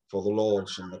concert for the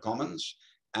Lords and the Commons.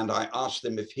 And I asked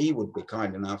him if he would be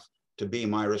kind enough to be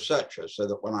my researcher so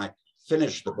that when I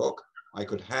finished the book, I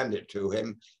could hand it to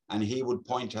him and he would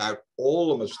point out all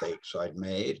the mistakes I'd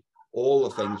made, all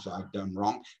the things I'd done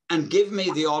wrong, and give me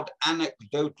the odd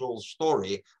anecdotal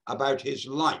story about his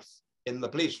life in the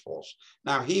police force.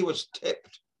 Now, he was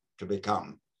tipped to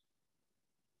become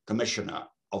Commissioner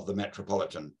of the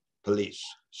Metropolitan Police.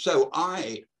 So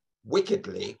I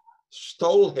wickedly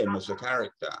stole him as a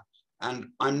character, and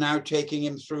I'm now taking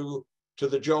him through to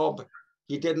the job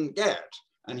he didn't get.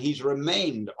 And he's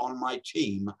remained on my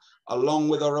team, along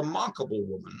with a remarkable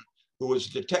woman who was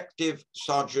Detective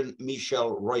Sergeant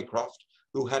Michelle Roycroft,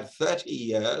 who had 30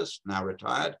 years, now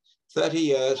retired, 30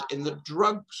 years in the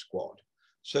drug squad.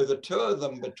 So the two of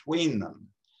them between them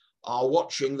are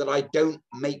watching that I don't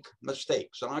make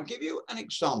mistakes. And I'll give you an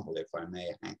example, if I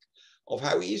may, Hank, of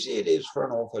how easy it is for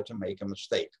an author to make a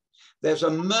mistake. There's a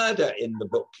murder in the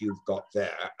book you've got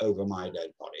there, Over My Dead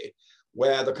Body,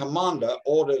 where the commander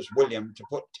orders William to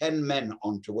put 10 men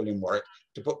onto William Warwick,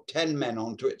 to put 10 men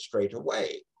onto it straight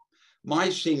away.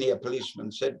 My senior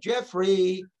policeman said,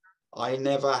 Jeffrey, I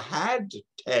never had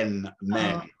 10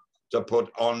 men to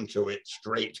put onto it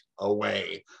straight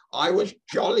away. I was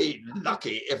jolly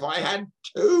lucky if I had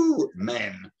 2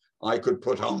 men I could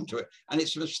put onto it. And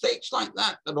it's mistakes like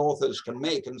that that authors can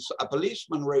make. And a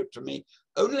policeman wrote to me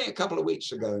only a couple of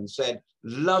weeks ago and said,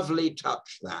 lovely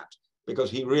touch that,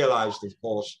 because he realized, of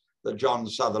course, that John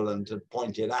Sutherland had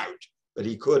pointed out that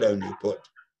he could only put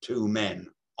 2 men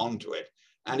onto it.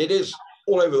 And it is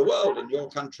all over the world, in your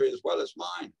country as well as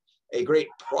mine. A great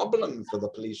problem for the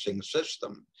policing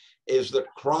system is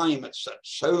that crime at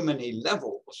so many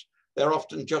levels, there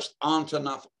often just aren't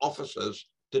enough officers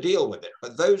to deal with it.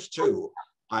 But those two,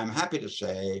 I'm happy to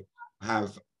say,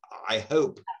 have, I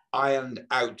hope, ironed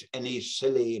out any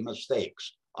silly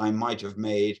mistakes I might have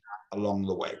made along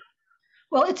the way.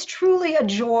 Well, it's truly a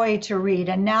joy to read.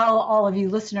 And now all of you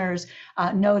listeners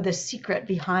know the secret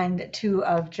behind 2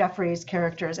 of Jeffrey's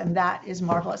characters, and that is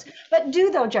marvelous. But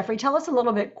though, Jeffrey, tell us a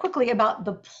little bit quickly about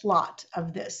the plot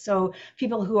of this. So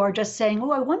people who are just saying,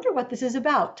 oh, I wonder what this is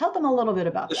about. Tell them a little bit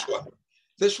about that.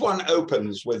 This one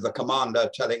opens with the commander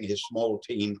telling his small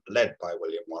team, led by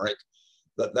William Warwick,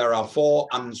 that there are 4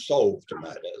 unsolved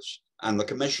murders, and the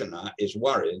commissioner is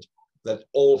worried that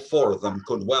all 4 of them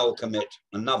could well commit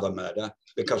another murder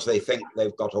because they think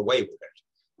they've got away with it.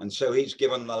 And so he's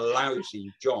given the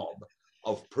lousy job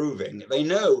of proving they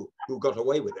know who got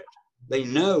away with it. They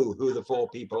know who the 4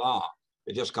 people are.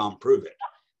 They just can't prove it.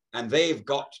 And they've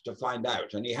got to find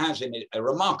out. And he has in it a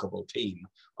remarkable team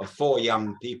of 4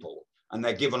 young people, and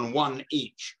they're given 1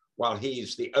 each while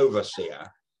he's the overseer.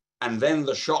 And then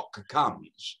the shock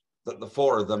comes that the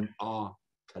 4 of them are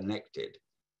connected.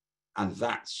 And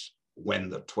that's when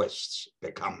the twists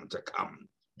become to come,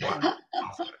 one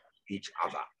after each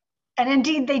other. And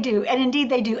indeed they do. And indeed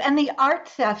they do. And the art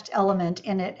theft element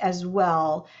in it as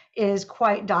well is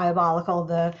quite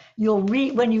diabolical. You'll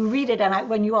read, when you read it, and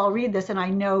when you all read this, and I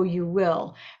know you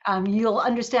will, you'll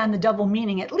understand the double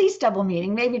meaning, at least double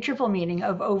meaning, maybe triple meaning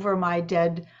of Over My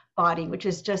Dead Body, which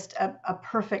is just a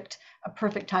perfect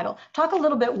title. Talk a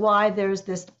little bit why there's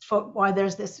this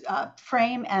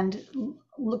frame and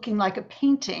looking like a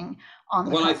painting on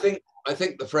the Well, cover. I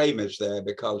think the frame is there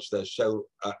because there's so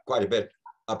quite a bit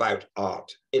about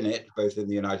art in it, both in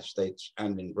the United States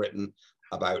and in Britain,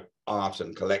 about art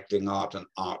and collecting art and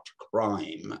art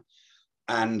crime.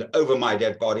 And Over My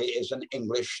Dead Body is an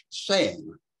English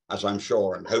saying, as I'm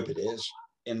sure and hope it is,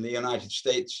 in the United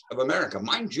States of America.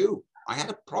 Mind you, I had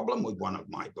a problem with one of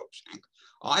my books, Hank.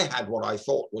 I had what I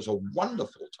thought was a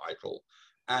wonderful title,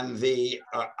 and the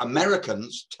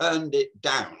Americans turned it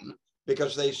down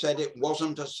because they said it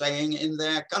wasn't a saying in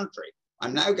their country.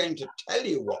 I'm now going to tell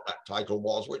you what that title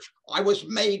was, which I was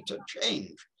made to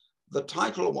change. The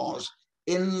title was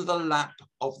In the Lap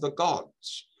of the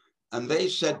Gods. And they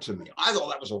said to me, I thought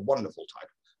that was a wonderful title.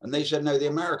 And they said, no, the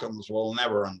Americans will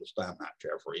never understand that,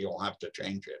 Jeffrey. You'll have to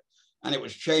change it. And it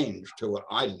was changed to what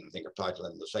I didn't think a title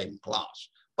in the same class.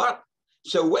 But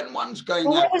so when one's going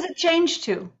well, out. what was it changed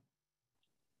to?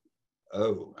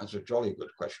 Oh, that's a jolly good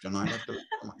question. I'd have to,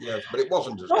 yes, but it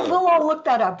wasn't as We'll, good. we'll all look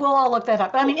that up. We'll all look that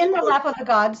up. But I mean, In the Lap of the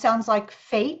Gods sounds like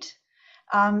fate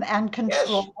and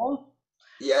control.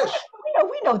 Yes.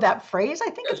 We know that phrase.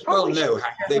 I think Yes, it's probably. well, no,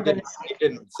 they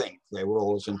didn't think they were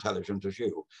all as intelligent as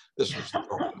you. This was the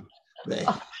problem.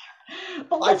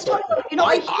 Well, let's talk about,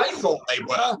 I thought they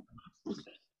were.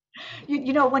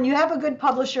 When you have a good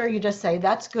publisher, you just say,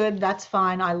 that's good, that's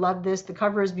fine, I love this, the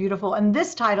cover is beautiful. And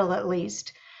this title, at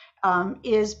least,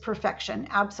 is perfection,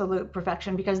 absolute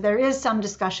perfection, because there is some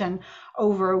discussion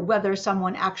over whether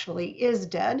someone actually is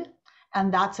dead.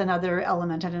 And that's another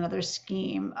element and another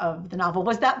scheme of the novel.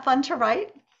 Was that fun to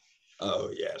write?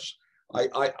 Oh, yes.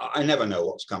 I never know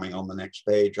what's coming on the next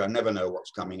page. I never know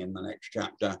what's coming in the next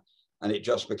chapter. And it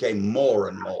just became more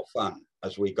and more fun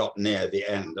as we got near the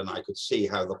end, and I could see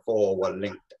how the four were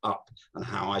linked up and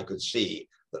how I could see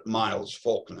that Miles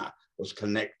Faulkner was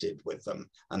connected with them,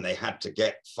 and they had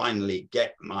to finally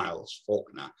get Miles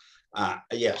Faulkner.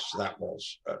 Yes, that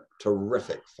was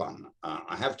terrific fun.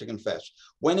 I have to confess,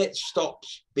 when it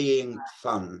stops being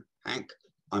fun, Hank,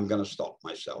 I'm going to stop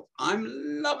myself. I'm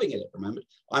loving it at the moment.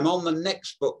 I'm on the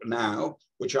next book now,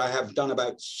 which I have done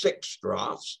about 6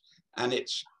 drafts, and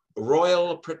it's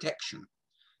Royal Protection.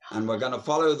 And we're going to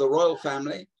follow the royal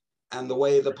family and the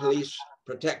way the police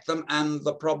protect them and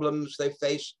the problems they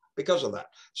face because of that.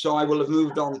 So I will have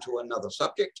moved on to another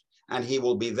subject, and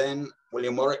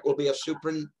William Warwick will be a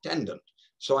superintendent.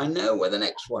 So I know where the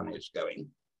next one is going.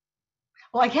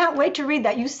 Well, I can't wait to read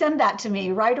that. You send that to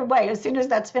me right away as soon as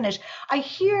that's finished. Do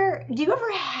you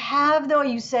ever have, though,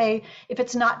 you say, if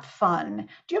it's not fun,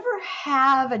 do you ever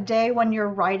have a day when you're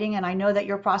writing, and I know that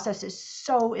your process is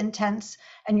so intense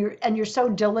and you're so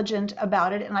diligent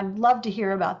about it, and I'd love to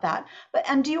hear about that.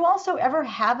 And do you also ever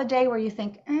have a day where you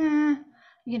think, I'm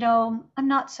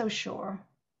not so sure?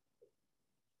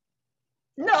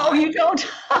 No, you don't.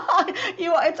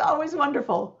 It's always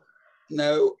wonderful.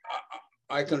 No,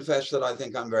 I confess that I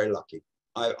think I'm very lucky.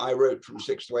 I wrote from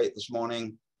 6 to 8 this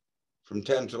morning, from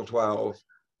 10 till 12,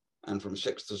 and from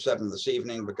 6 to 7 this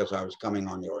evening because I was coming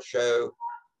on your show.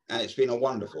 And it's been a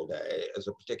wonderful day. There's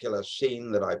a particular scene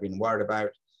that I've been worried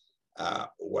about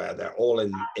where they're all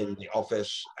in the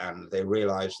office and they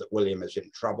realize that William is in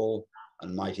trouble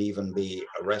and might even be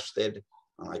arrested.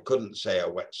 And I couldn't see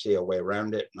a way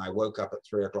around it. And I woke up at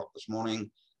 3 o'clock this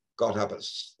morning, got up at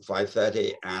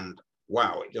 5:30, and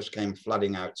wow, it just came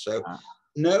flooding out. So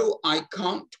no, I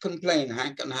can't complain,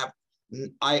 Hank, and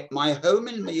my home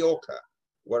in Mallorca,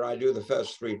 where I do the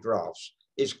first 3 drafts,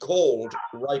 is called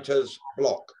Writer's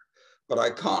Block, but I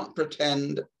can't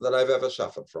pretend that I've ever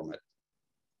suffered from it.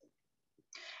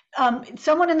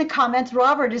 Someone in the comments,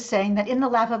 Robert, is saying that In the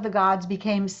Lap of the Gods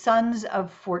became Sons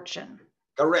of Fortune.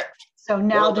 Correct. So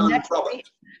now well the done, next Robert.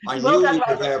 I knew you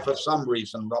were there for some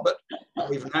reason, Robert.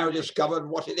 We've now discovered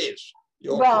what it is.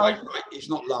 You're quite right. He's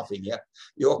not laughing yet.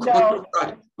 You're quite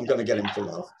right. I'm going to get him to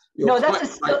laugh.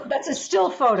 That's a still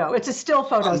photo. It's a still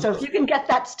photo. So if you can get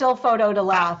that still photo to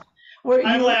laugh.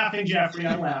 I'm laughing, Jeffrey.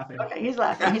 I'm laughing. Okay, he's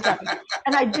laughing. He's laughing.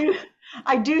 And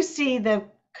I do see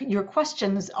your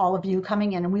questions, all of you,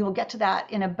 coming in, and we will get to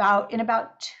that in about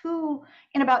 2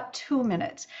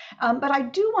 minutes. But I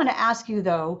do want to ask you,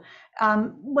 though,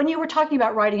 when you were talking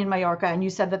about writing in Mallorca, and you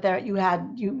said that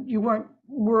you weren't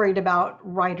worried about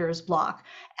writer's block,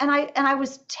 and I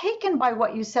was taken by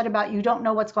what you said about you don't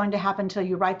know what's going to happen until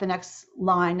you write the next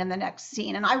line and the next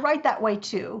scene, and I write that way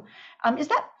too. Is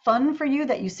that fun for you,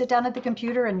 that you sit down at the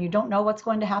computer and you don't know what's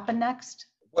going to happen next?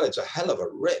 Well, it's a hell of a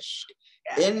risk.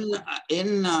 In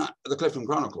the Clifton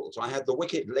Chronicles, I had the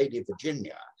Wicked Lady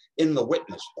Virginia in the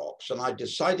witness box, and I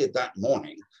decided that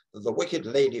morning that the Wicked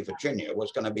Lady Virginia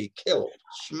was going to be killed,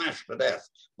 smashed to death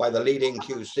by the leading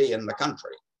QC in the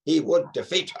country. He would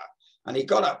defeat her. And he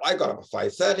got up. I got up at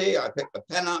 5:30. I picked the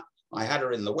pen up. I had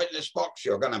her in the witness box.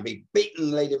 You're going to be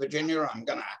beaten, Lady Virginia. I'm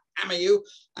going to hammer you.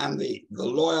 And the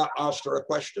lawyer asked her a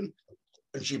question,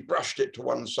 and she brushed it to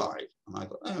one side. And I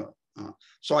thought, oh.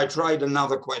 So I tried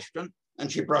another question,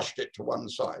 and she brushed it to one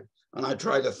side. And I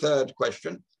tried a third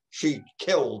question. She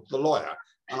killed the lawyer.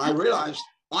 And I realized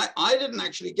I didn't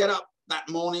actually get up that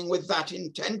morning with that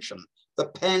intention. The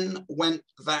pen went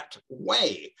that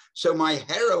way. So my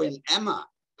heroine, Emma,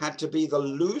 had to be the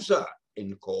loser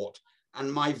in court,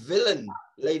 and my villain,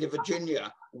 Lady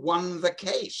Virginia, won the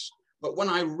case. But when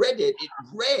I read it, it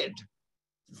read,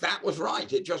 that was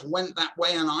right. It just went that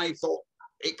way, and I thought,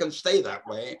 it can stay that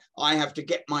way. I have to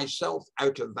get myself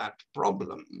out of that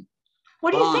problem.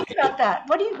 What do you think about that?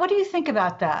 What do you think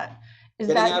about that? Is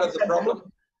getting that out of the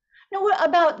problem? No, what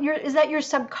about is that your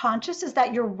subconscious? Is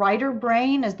that your writer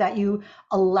brain? Is that you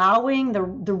allowing the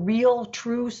real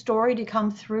true story to come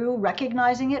through,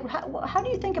 recognizing it? How do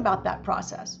you think about that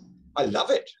process? I love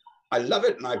it. I love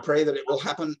it. And I pray that it will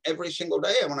happen every single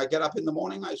day. And when I get up in the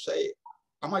morning, I say,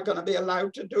 am I going to be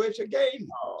allowed to do it again?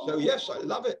 Oh. So yes, I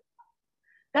love it.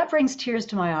 That brings tears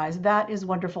to my eyes. That is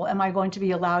wonderful. Am I going to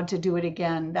be allowed to do it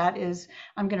again? That is,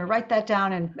 I'm going to write that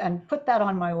down and put that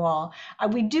on my wall.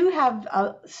 We do have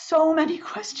so many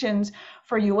questions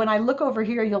for you. When I look over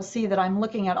here, you'll see that I'm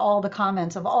looking at all the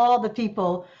comments of all the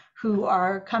people who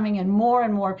are coming in, more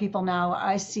and more people now.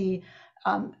 I see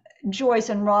Joyce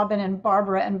and Robin and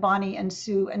Barbara and Bonnie and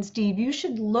Sue and Steve. You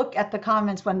should look at the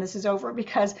comments when this is over,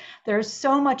 because there's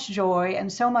so much joy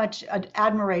and so much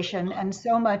admiration and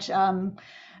so much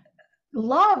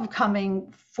love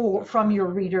coming from your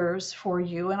readers for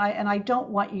you, and I don't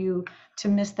want you to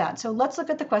miss that. So let's look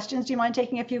at the questions. Do you mind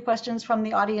taking a few questions from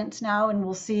the audience now, and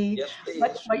we'll see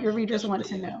what your readers want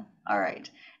to know. All right.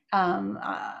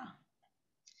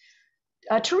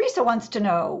 Teresa wants to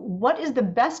know, what is the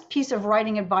best piece of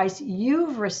writing advice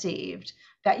you've received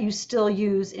that you still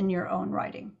use in your own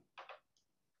writing?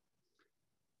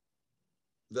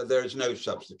 That there is no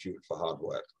substitute for hard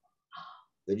work.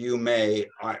 That you may,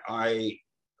 I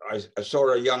saw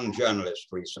a young journalist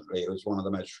recently who was one of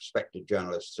the most respected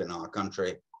journalists in our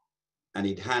country, and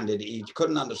he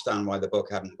couldn't understand why the book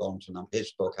hadn't gone to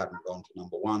his book hadn't gone to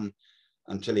 #1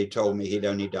 until he told me he'd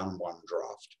only done one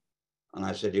draft. And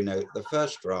I said, you know, the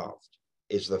first draft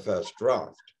is the first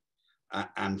draft,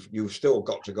 and you've still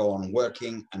got to go on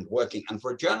working and working. And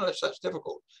for a journalist, that's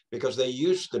difficult, because they're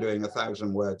used to doing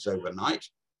 1,000 words overnight,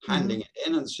 handing it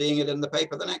in and seeing it in the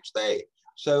paper the next day.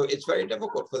 So it's very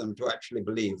difficult for them to actually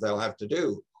believe they'll have to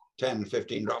do 10,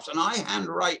 15 drafts. And I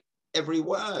handwrite every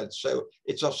word. So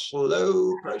it's a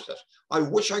slow process. I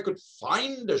wish I could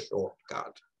find a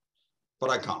shortcut, but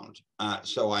I can't.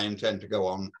 So I intend to go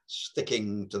on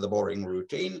sticking to the boring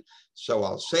routine. So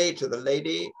I'll say to the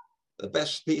lady, the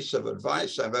best piece of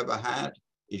advice I've ever had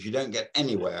is you don't get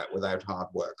anywhere without hard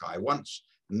work. I once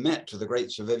met the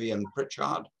great Sir Vivian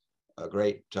Pritchard, a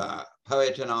great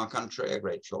poet in our country, a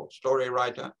great short story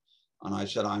writer. And I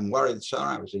said, I'm worried, sir.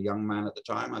 I was a young man at the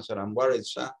time. I said, I'm worried,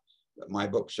 sir, that my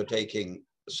books are taking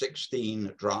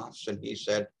 16 drafts. And he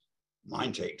said,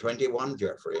 mine take 21,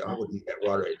 Geoffrey. I wouldn't get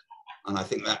worried. And I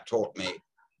think that taught me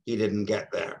he didn't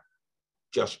get there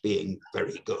just being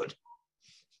very good.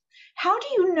 How do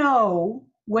you know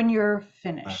when you're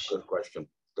finished? Good question.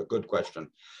 A good question.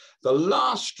 The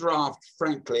last draft,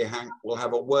 frankly, Hank, will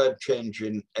have a word change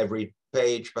in every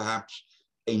page, perhaps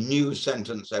a new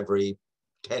sentence every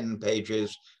 10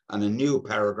 pages, and a new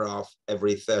paragraph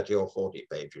every 30 or 40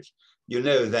 pages. You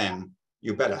know, then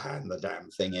you better hand the damn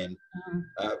thing in,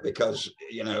 because,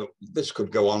 you know, this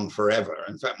could go on forever.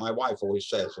 In fact, my wife always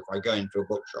says if I go into a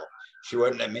bookshop, she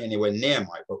won't let me anywhere near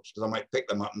my books, because I might pick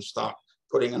them up and start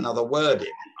putting another word in.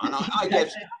 And I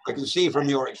guess I can see from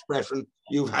your expression,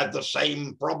 you've had the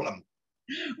same problem.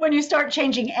 When you start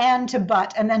changing and to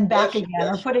but, and then back again,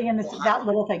 or putting in that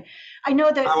little thing. I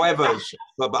know that. However's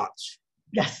for buts.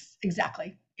 Yes,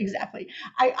 exactly. Exactly.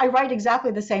 I write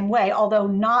exactly the same way, although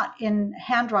not in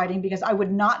handwriting, because I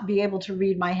would not be able to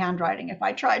read my handwriting if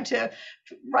I tried to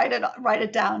write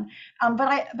it down. But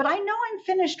I know I'm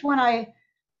finished when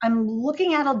I'm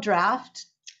looking at a draft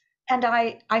and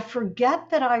I forget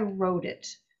that I wrote it.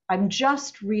 I'm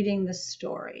just reading the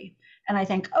story. And I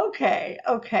think, okay,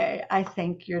 I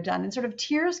think you're done. And sort of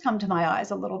tears come to my eyes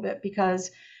a little bit,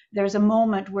 because there's a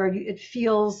moment where it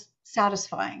feels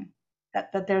satisfying. That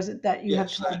you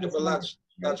have told this. Well,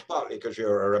 that's partly because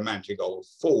you're a romantic old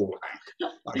fool,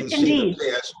 Hank. I can Indeed. see the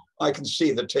tears. I can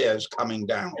see the tears coming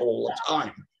down all the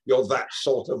time. You're that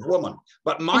sort of woman.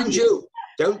 But mind Indeed. You,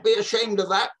 don't be ashamed of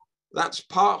that. That's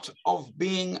part of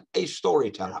being a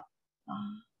storyteller.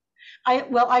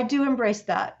 I do embrace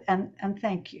that, and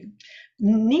thank you.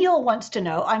 Neil wants to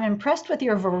know, I'm impressed with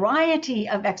your variety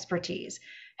of expertise.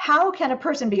 How can a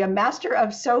person be a master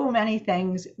of so many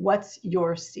things? What's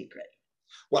your secret?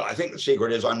 Well, I think the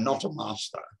secret is I'm not a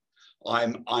master.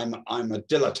 I'm a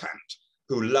dilettante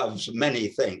who loves many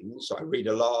things. I read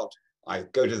a lot. I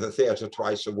go to the theater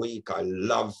twice a week. I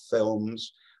love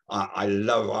films. I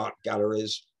love art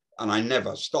galleries, and I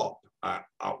never stop.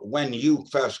 When you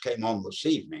first came on this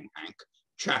evening, Hank,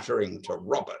 chattering to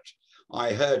Robert,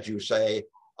 I heard you say,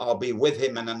 I'll be with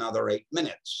him in another 8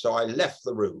 minutes. So I left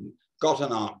the room, got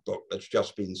an art book that's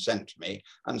just been sent to me,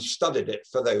 and studied it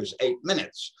for those 8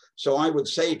 minutes. So I would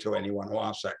say to anyone who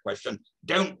asks that question,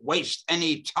 don't waste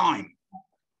any time.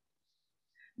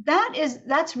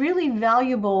 That's really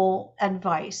valuable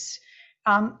advice.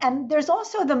 And there's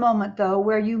also the moment, though,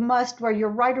 where your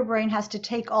writer brain has to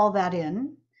take all that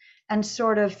in and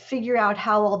sort of figure out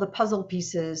how all the puzzle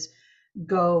pieces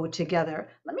go together.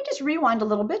 Let me just rewind a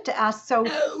little bit to ask. So no.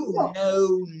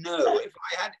 If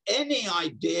I had any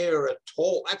idea at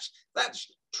all, that's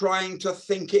trying to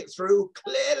think it through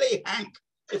clearly, Hank.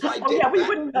 If I did we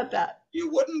wouldn't get that.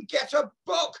 You wouldn't get a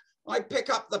book. I pick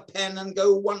up the pen and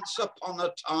go once upon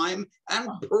a time and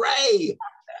pray.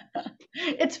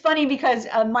 It's funny because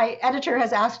my editor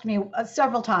has asked me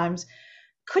several times,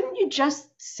 couldn't you just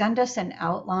send us an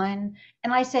outline?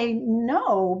 And I say,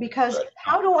 no, because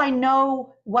how do I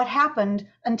know what happened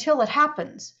until it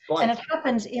happens? Right. And it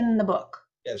happens in the book.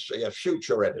 Yes,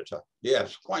 future editor.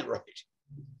 Yes, quite right.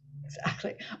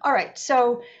 Exactly. All right.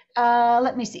 So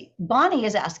let me see. Bonnie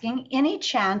is asking, any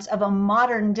chance of a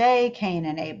modern day Cain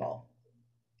and Abel?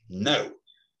 No.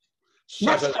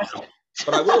 Certainly not.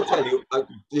 But I will tell you,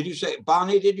 did you say,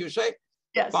 Bonnie, did you say?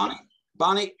 Yes.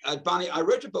 Bonnie, I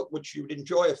wrote a book which you'd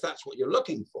enjoy if that's what you're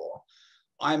looking for.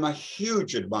 I'm a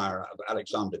huge admirer of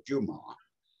Alexander Dumas.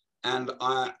 And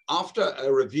after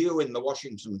a review in the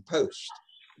Washington Post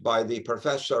by the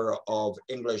professor of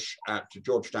English at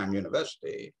Georgetown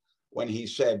University, when he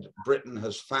said, Britain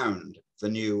has found the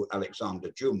new Alexander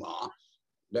Dumas,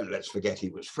 let's forget he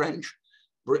was French,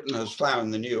 Britain has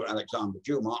found the new Alexander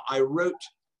Dumas, I wrote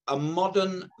a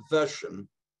modern version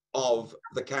of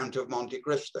The Count of Monte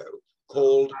Cristo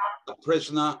called A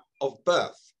Prisoner of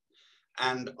Birth.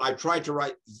 And I tried to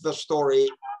write the story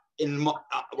in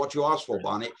what you asked for,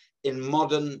 Barney, in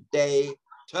modern day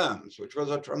terms, which was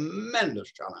a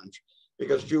tremendous challenge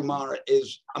because Dumas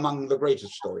is among the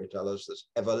greatest storytellers that's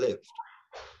ever lived.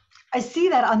 I see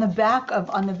that on the back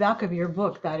of your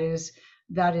book. That is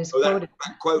quoted.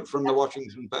 That quote from the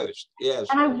Washington Post. Yes.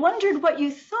 And I wondered what you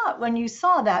thought when you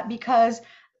saw that, because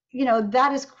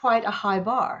that is quite a high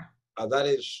bar. That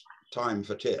is time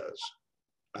for tears.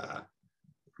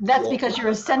 That's because you're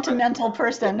a sentimental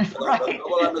person, right?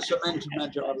 Well, I'm a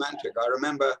sentimental romantic. I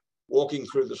remember walking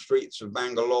through the streets of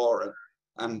Bangalore,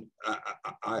 and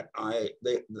I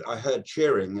heard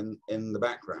cheering in the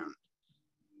background,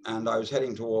 and I was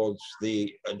heading towards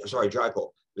the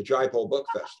Jaipur Book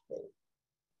Festival,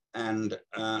 and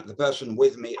the person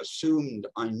with me assumed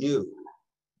I knew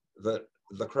that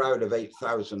the crowd of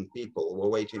 8,000 people were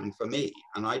waiting for me,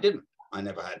 and I didn't. I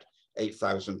never had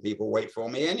 8,000 people wait for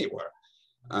me anywhere.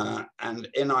 And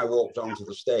in I walked onto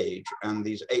the stage, and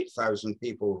these 8,000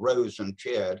 people rose and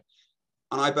cheered,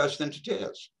 and I burst into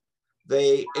tears.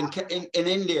 In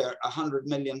India, 100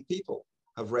 million people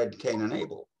have read Cain and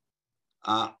Abel.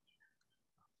 And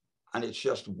it's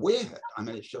just weird. I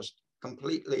mean, it's just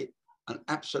completely and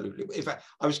absolutely. In fact,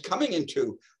 I was coming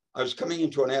into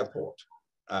an airport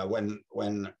when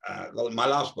my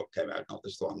last book came out, not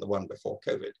this one, the one before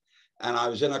COVID. And I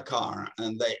was in a car,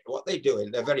 and what they do,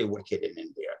 they're very wicked in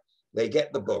India. They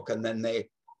get the book, and then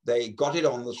they got it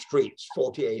on the streets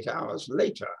 48 hours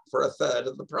later for a third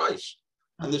of the price.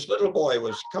 And this little boy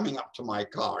was coming up to my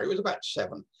car. He was about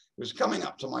 7. He was coming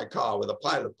up to my car with a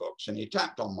pile of books, and he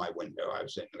tapped on my window. I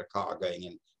was in the car going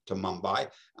into Mumbai,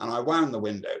 and I wound the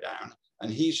window down,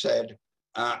 and he said,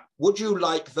 would you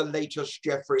like the latest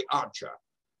Jeffrey Archer?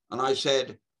 And I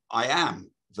said, I am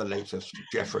the latest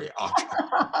Jeffrey Archer.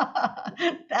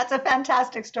 That's a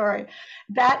fantastic story.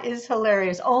 That is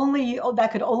hilarious. That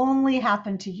could only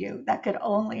happen to you. That could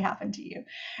only happen to you.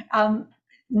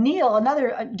 Neil,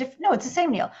 it's the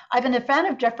same Neil. I've been a fan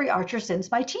of Jeffrey Archer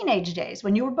since my teenage days,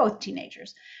 when you were both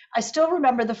teenagers. I still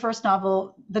remember the first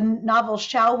novel,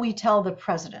 Shall We Tell the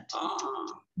President?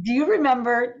 Do you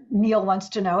remember, Neil wants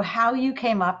to know, how you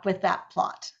came up with that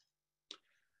plot?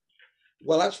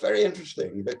 Well, that's very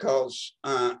interesting, because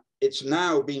it's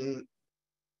now been,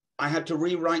 I had to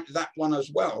rewrite that one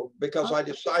as well, because I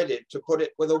decided to put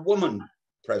it with a woman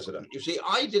president. You see,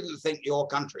 I didn't think your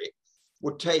country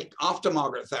would take, after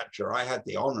Margaret Thatcher, I had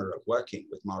the honor of working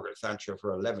with Margaret Thatcher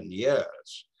for 11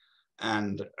 years,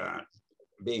 and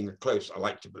being I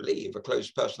like to believe, a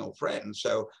close personal friend.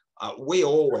 So we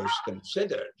always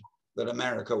considered that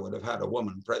America would have had a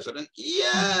woman president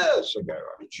years ago.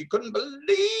 I mean, she couldn't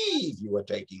believe you were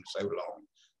taking so long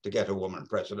to get a woman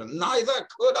president. Neither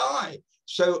could I.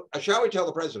 So Shall We Tell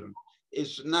the President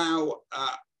is now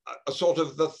a sort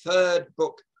of the third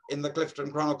book in the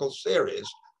Clifton Chronicles series,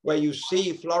 where you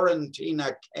see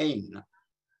Florentina Kane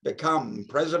become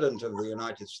president of the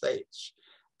United States,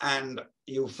 and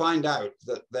you find out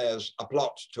that there's a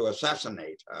plot to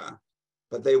assassinate her,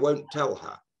 but they won't tell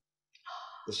her.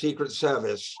 The Secret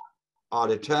Service are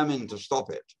determined to stop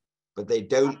it, but they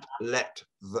don't let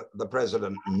the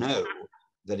president know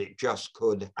that it just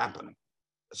could happen.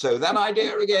 So that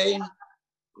idea again,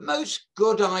 most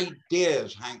good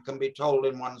ideas, Hank, can be told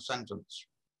in one sentence.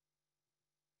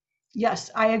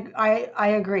 Yes, I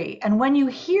agree. And when you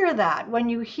hear that, when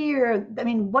you hear, I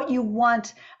mean, what you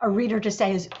want a reader to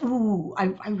say is, ooh,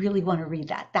 I really want to read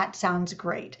that. That sounds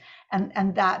great.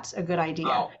 And that's a good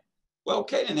idea. Well,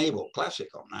 Cain and Abel, classic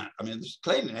on that. I mean,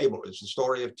 Cain and Abel is the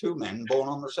story of two men born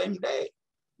on the same day.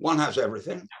 One has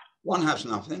everything, one has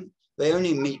nothing. They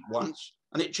only meet once,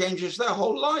 and it changes their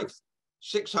whole life.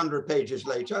 600 pages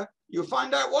later, you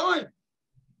find out why.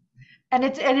 And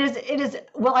it is,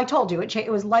 well, I told you,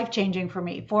 it was life-changing for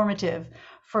me, formative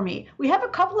for me. We have a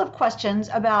couple of questions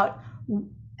about,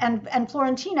 and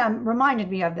Florentina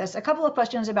reminded me of this, a couple of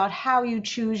questions about how you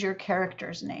choose your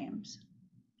characters' names.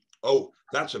 Oh,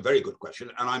 that's a very good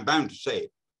question. And I'm bound to say,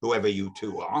 whoever you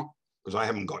two are, because I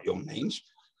haven't got your names.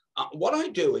 What I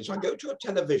do is I go to a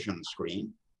television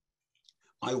screen,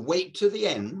 I wait to the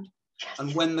end,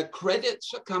 and when the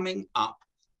credits are coming up,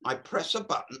 I press a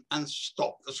button and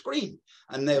stop the screen.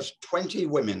 And there's 20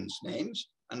 women's names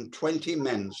and 20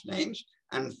 men's names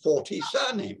and 40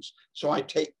 surnames. So I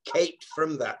take Kate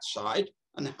from that side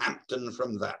and Hampton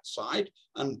from that side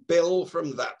and Bill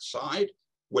from that side,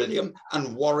 William,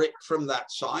 and Warwick from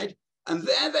that side. And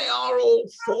there they are all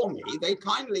for me. They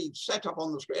kindly set up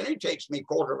on the screen. It only takes me a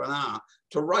quarter of an hour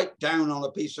to write down on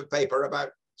a piece of paper about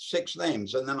 6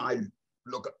 names. And then I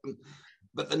look at them.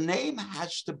 But the name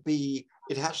has to be,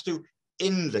 it has to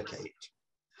indicate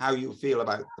how you feel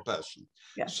about the person.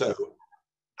 Yes. So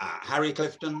Harry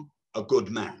Clifton, a good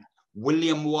man.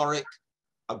 William Warwick,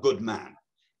 a good man.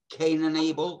 Cain and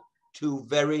Abel, 2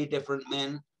 very different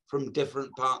men from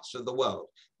different parts of the world.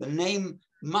 The name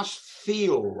must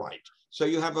feel right. So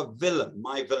you have a villain.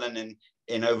 My villain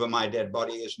in Over My Dead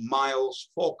Body is Miles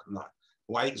Faulkner,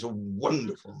 who I think is a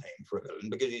wonderful name for a villain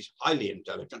because he's highly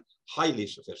intelligent, highly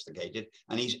sophisticated,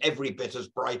 and he's every bit as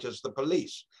bright as the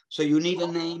police. So you need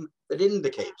a name that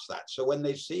indicates that. So when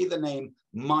they see the name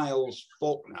Miles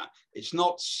Faulkner, it's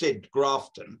not Sid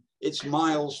Grafton, it's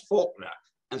Miles Faulkner.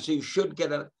 And so you should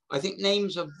get I think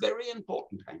names are very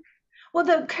important, Hank. Well,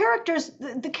 the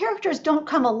characters don't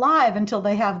come alive until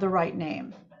they have the right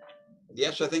name.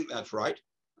 Yes, I think that's right.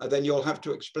 Then you'll have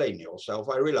to explain yourself.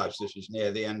 I realize this is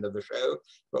near the end of the show,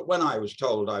 but when I was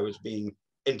told I was being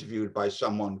interviewed by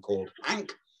someone called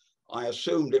Hank, I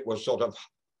assumed it was sort of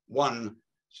one,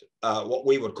 what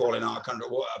we would call in our country,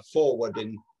 a forward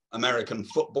in American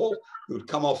football, who'd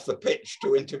come off the pitch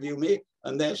to interview me,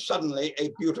 and there's suddenly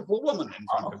a beautiful woman in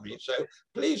front of me. So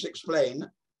please explain.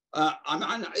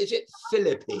 Is it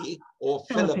Philippi or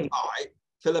Philippi?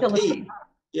 Philippi.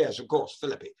 Yes, of course,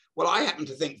 Philippi. Well, I happen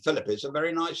to think Philippi is a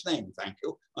very nice name, thank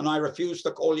you. And I refuse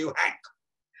to call you Hank.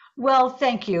 Well,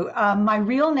 thank you. My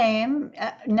real name,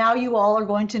 now you all are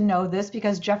going to know this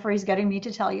because Jeffrey's getting me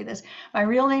to tell you this. My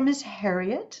real name is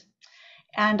Harriet.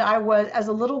 And as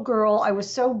a little girl, I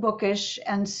was so bookish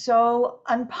and so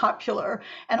unpopular.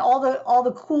 And all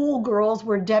the cool girls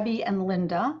were Debbie and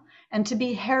Linda. And to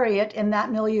be Harriet in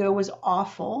that milieu was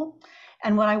awful.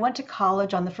 And when I went to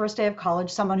college, on the first day of college,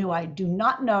 someone who I do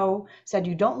not know said,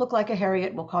 "You don't look like a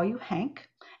Harriet, we'll call you Hank."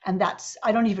 And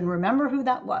I don't even remember who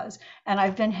that was. And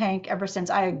I've been Hank ever since.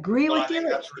 I agree with you. I think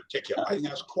that's ridiculous. I think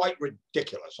that's quite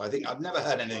ridiculous. I think I've never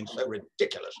heard anything so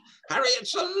ridiculous.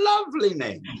 Harriet's a lovely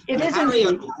name. It is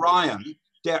Harriet indeed. Ryan,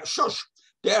 dare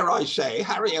I say,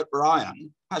 Harriet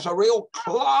Ryan has a real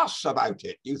class about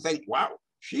it. You think, wow,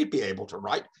 she'd be able to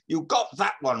write. You got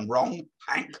that one wrong,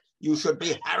 Hank. You should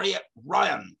be Harriet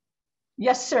Ryan.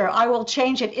 Yes, sir. I will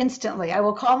change it instantly. I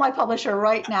will call my publisher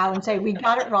right now and say, we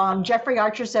got it wrong. Jeffrey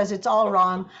Archer says it's all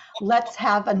wrong. Let's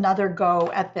have another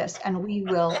go at this. And we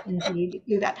will indeed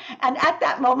do that. And at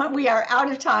that moment, we are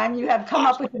out of time. You have come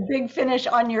up with a big finish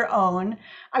on your own.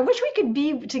 I wish we could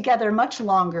be together much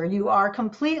longer. You are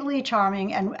completely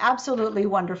charming and absolutely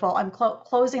wonderful. I'm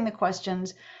closing the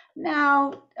questions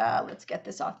now. Let's get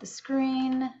this off the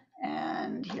screen.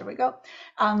 And here we go.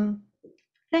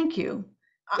 Thank you.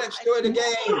 Let's do it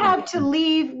again. We have to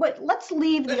leave. Let's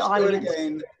leave the audience. Do it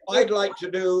again. I'd like to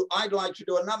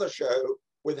do another show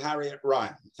with Harriet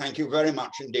Ryan. Thank you very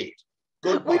much indeed.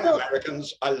 Goodbye,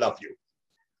 Americans. I love you.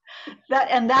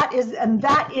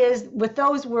 That is with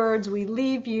those words, we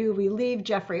leave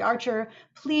Jeffrey Archer.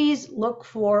 Please look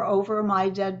for Over My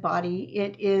Dead Body.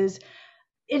 It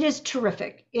is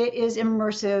terrific. It is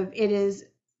immersive. It is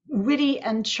witty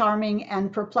and charming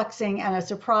and perplexing and a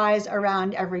surprise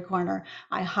around every corner.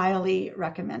 I highly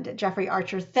recommend it. Jeffrey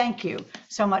Archer, thank you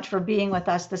so much for being with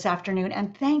us this afternoon.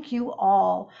 And thank you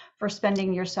all for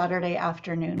spending your Saturday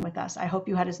afternoon with us. I hope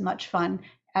you had as much fun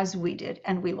as we did,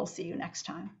 and we will see you next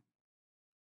time.